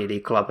another Premier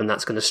League club, and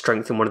that's going to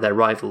strengthen one of their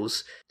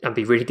rivals and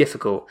be really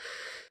difficult.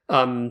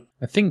 I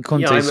think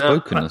Conte's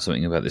spoken or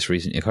something about this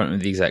recently. I can't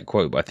remember the exact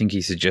quote, but I think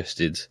he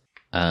suggested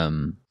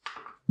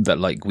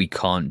that we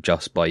can't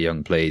just buy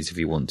young players if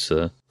we want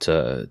to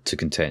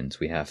contend.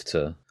 We have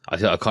to. I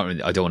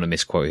don't want to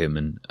misquote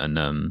him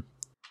and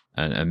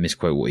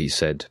misquote what he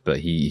said, but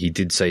he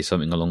did say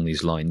something along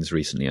these lines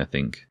recently, I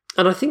think.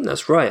 And I think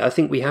that's right. I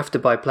think we have to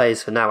buy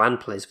players for now and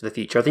players for the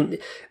future. I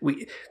think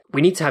we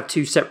need to have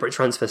two separate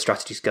transfer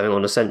strategies going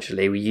on,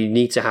 essentially. You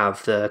need to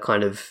have the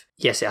kind of,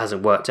 yes, it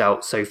hasn't worked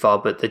out so far,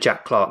 but the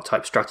Jack Clark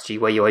type strategy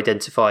where you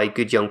identify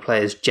good young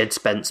players, Jed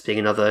Spence being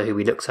another who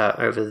we looked at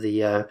over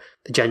the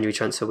January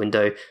transfer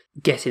window,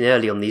 get in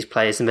early on these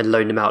players and then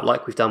loan them out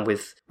like we've done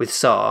with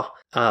Sarr.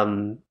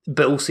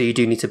 But also you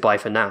do need to buy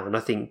for now. And I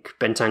think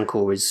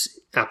Bentancur is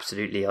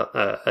absolutely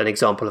an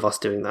example of us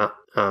doing that.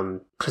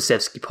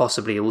 Kulusevski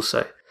possibly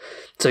also.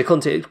 So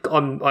Conte,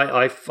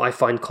 I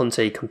find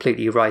Conte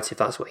completely right if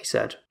that's what he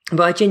said.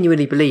 But I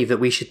genuinely believe that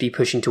we should be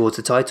pushing towards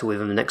the title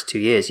within the next 2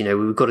 years. You know,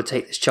 we've got to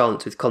take this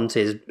chance with Conte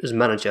as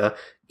manager.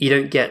 You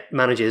don't get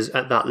managers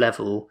at that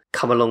level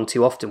come along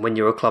too often when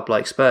you're a club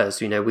like Spurs.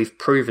 You know, we've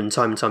proven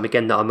time and time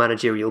again that our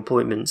managerial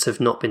appointments have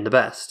not been the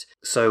best.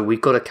 So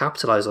we've got to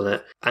capitalise on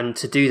it. And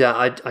to do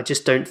that, I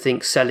just don't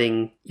think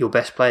selling your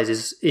best players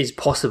is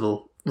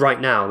possible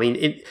right now. I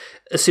mean,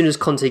 as soon as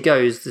Conte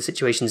goes, the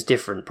situation's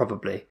different,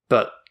 probably.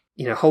 But,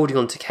 you know, holding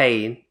on to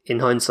Kane, in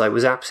hindsight,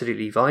 was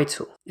absolutely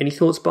vital. Any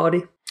thoughts,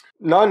 Bardi?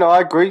 No, I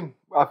agree.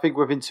 I think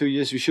within 2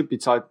 years we should be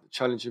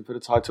challenging for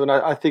the title, and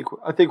I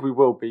think we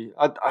will be.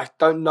 I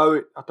don't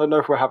know. I don't know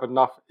if we'll have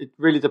enough. It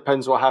really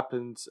depends what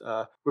happens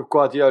with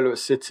Guardiola at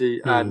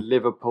City and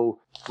Liverpool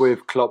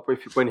with Klopp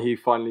when he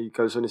finally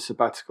goes on his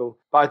sabbatical.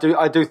 But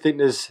I do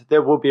think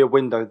there will be a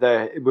window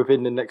there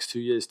within the next 2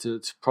 years to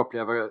properly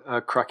have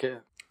a crack at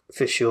it.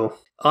 For sure.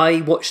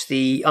 I watched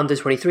the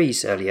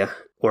under-23s earlier,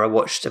 or I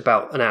watched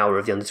about an hour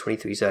of the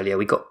under-23s earlier.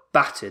 We got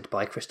battered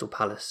by Crystal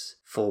Palace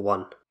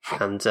 4-1.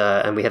 And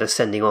we had a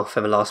sending off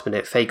in the last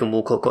minute. Fagan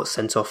Walcott got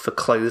sent off for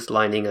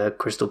clotheslining a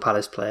Crystal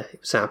Palace player. It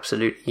was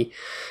absolutely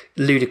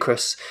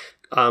ludicrous.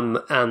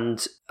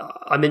 And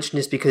I mention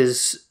this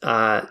because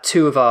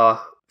 2 of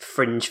our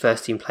fringe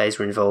first team players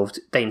were involved.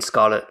 Dane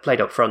Scarlett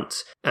played up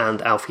front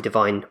and Alfie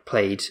Devine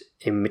played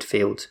in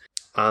midfield.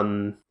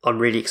 I'm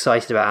really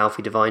excited about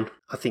Alfie Devine.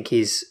 I think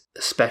he's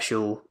a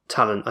special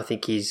talent. I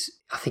think he's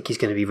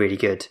going to be really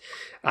good.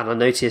 And I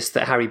noticed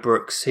that Harry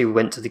Brooks, who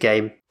went to the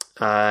game,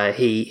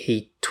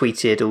 he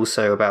tweeted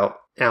also about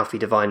Alfie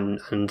Devine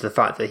and the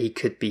fact that he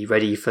could be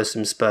ready for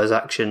some Spurs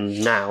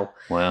action now.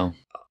 Wow.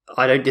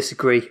 I don't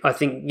disagree. I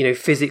think, you know,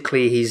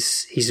 physically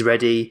he's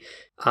ready.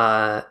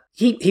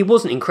 He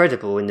wasn't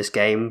incredible in this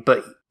game,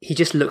 but he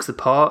just looks the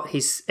part.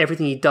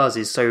 Everything he does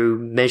is so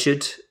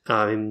measured.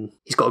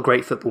 He's got a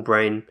great football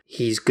brain.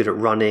 He's good at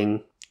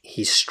running.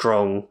 He's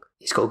strong.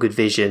 He's got good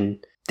vision.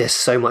 There's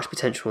so much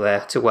potential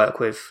there to work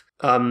with.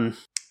 I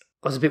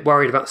was a bit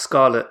worried about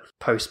Scarlett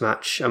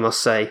post-match, I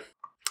must say.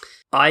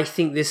 I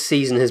think this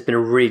season has been a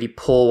really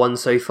poor one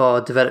so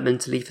far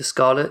developmentally for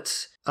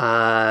Scarlett.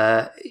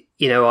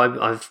 You know,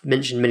 I've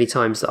mentioned many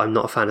times that I'm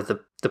not a fan of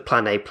the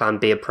plan A, plan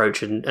B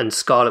approach, and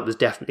Scarlett was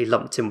definitely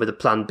lumped in with a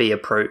plan B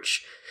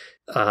approach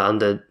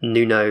under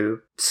Nuno,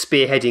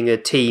 spearheading a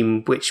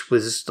team which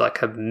was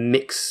like a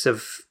mix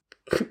of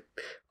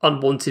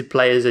unwanted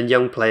players and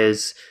young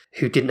players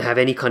who didn't have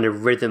any kind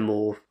of rhythm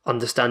or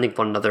understanding of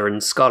one another,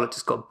 and Scarlett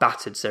just got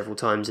battered several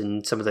times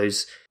in some of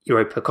those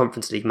Europa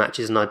Conference League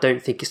matches, and I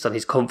don't think it's done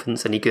his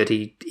confidence any good.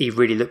 He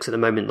really looks at the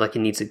moment like he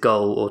needs a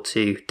goal or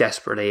two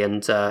desperately,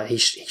 and he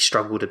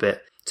struggled a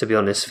bit, to be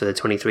honest, for the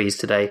 23s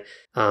today.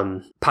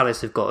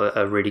 Palace have got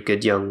a really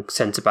good young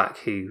centre-back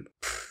who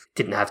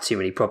didn't have too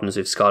many problems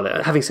with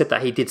Scarlett. Having said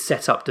that, he did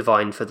set up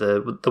Devine for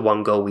the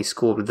one goal we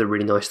scored with a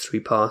really nice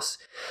through pass.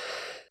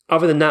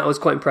 Other than that, I was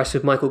quite impressed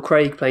with Michael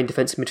Craig playing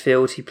defensive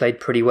midfield. He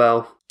played pretty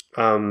well.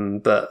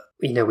 But,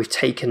 you know, we've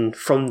taken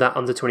from that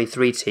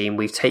under-23 team,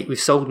 we've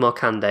sold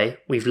Markande,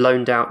 we've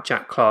loaned out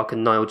Jack Clark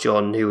and Niall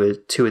John, who are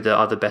 2 of the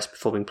other best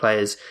performing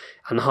players,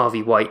 and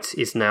Harvey White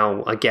is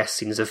now, I guess,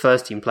 seen as a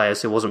first-team player,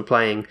 so wasn't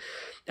playing.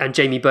 And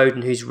Jamie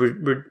Bowden, who's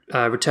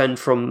returned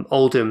from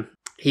Oldham,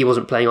 he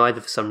wasn't playing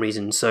either for some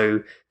reason,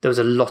 so there was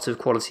a lot of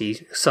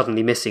quality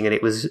suddenly missing, and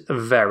it was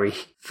very,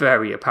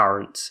 very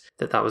apparent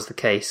that was the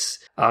case.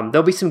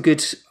 There'll be some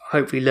good,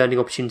 hopefully, learning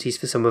opportunities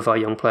for some of our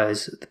young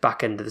players at the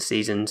back end of the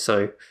season,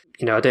 so,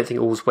 you know, I don't think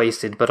all's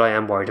wasted, but I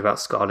am worried about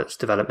Scarlett's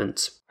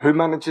development. Who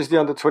manages the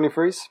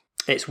under-23s?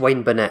 It's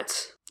Wayne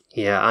Burnett.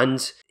 Yeah,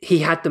 and he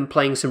had them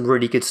playing some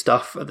really good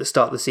stuff at the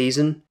start of the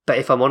season. But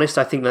if I'm honest,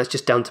 I think that's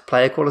just down to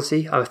player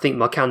quality. I think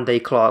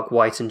Markande, Clark,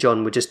 White and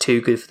John were just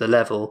too good for the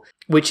level,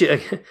 which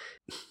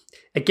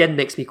again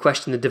makes me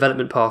question the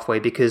development pathway,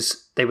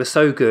 because they were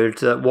so good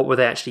that what were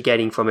they actually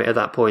getting from it at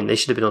that point? They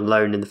should have been on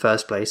loan in the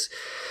first place.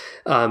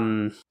 I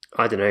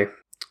don't know.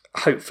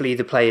 Hopefully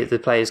the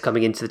players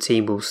coming into the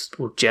team will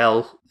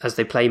gel as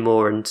they play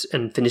more and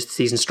finish the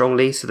season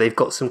strongly, so they've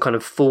got some kind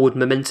of forward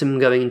momentum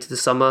going into the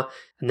summer,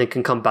 and then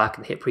can come back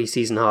and hit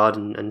pre-season hard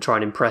and try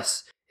and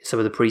impress some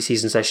of the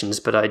pre-season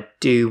sessions. But I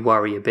do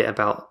worry a bit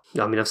about,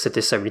 I mean, I've said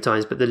this so many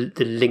times, but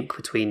the link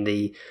between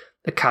the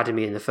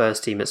academy and the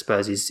first team at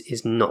Spurs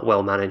is not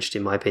well managed,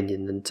 in my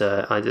opinion, and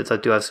I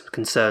do have some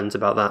concerns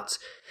about that.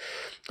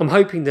 I'm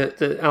hoping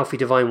that Alfie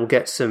Devine will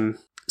get some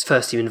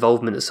first team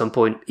involvement at some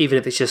point, even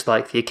if it's just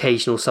like the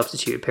occasional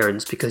substitute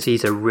appearance, because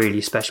he's a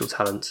really special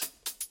talent.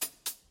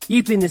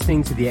 You've been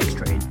listening to The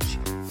Extra Inch.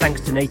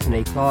 Thanks to Nathan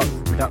A. Clark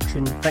for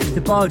production. Thanks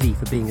to Bardi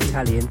for being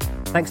Italian.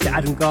 Thanks to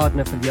Adam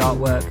Gardner for the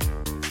artwork.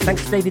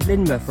 Thanks to David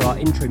Lindmer for our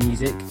intro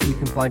music. You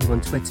can find him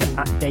on Twitter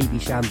at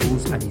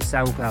DavyShambles and his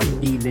SoundCloud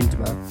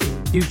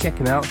DLindmer. Do check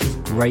him out, he's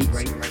great.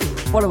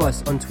 Follow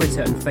us on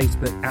Twitter and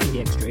Facebook at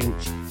The Extra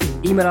Inch.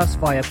 Email us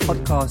via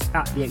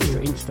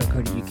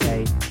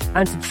podcast@theextrainch.co.uk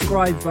and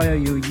subscribe via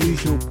your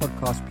usual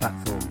podcast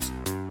platforms.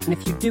 And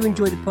if you do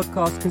enjoy the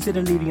podcast,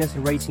 consider leaving us a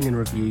rating and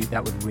review.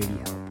 That would really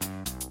help.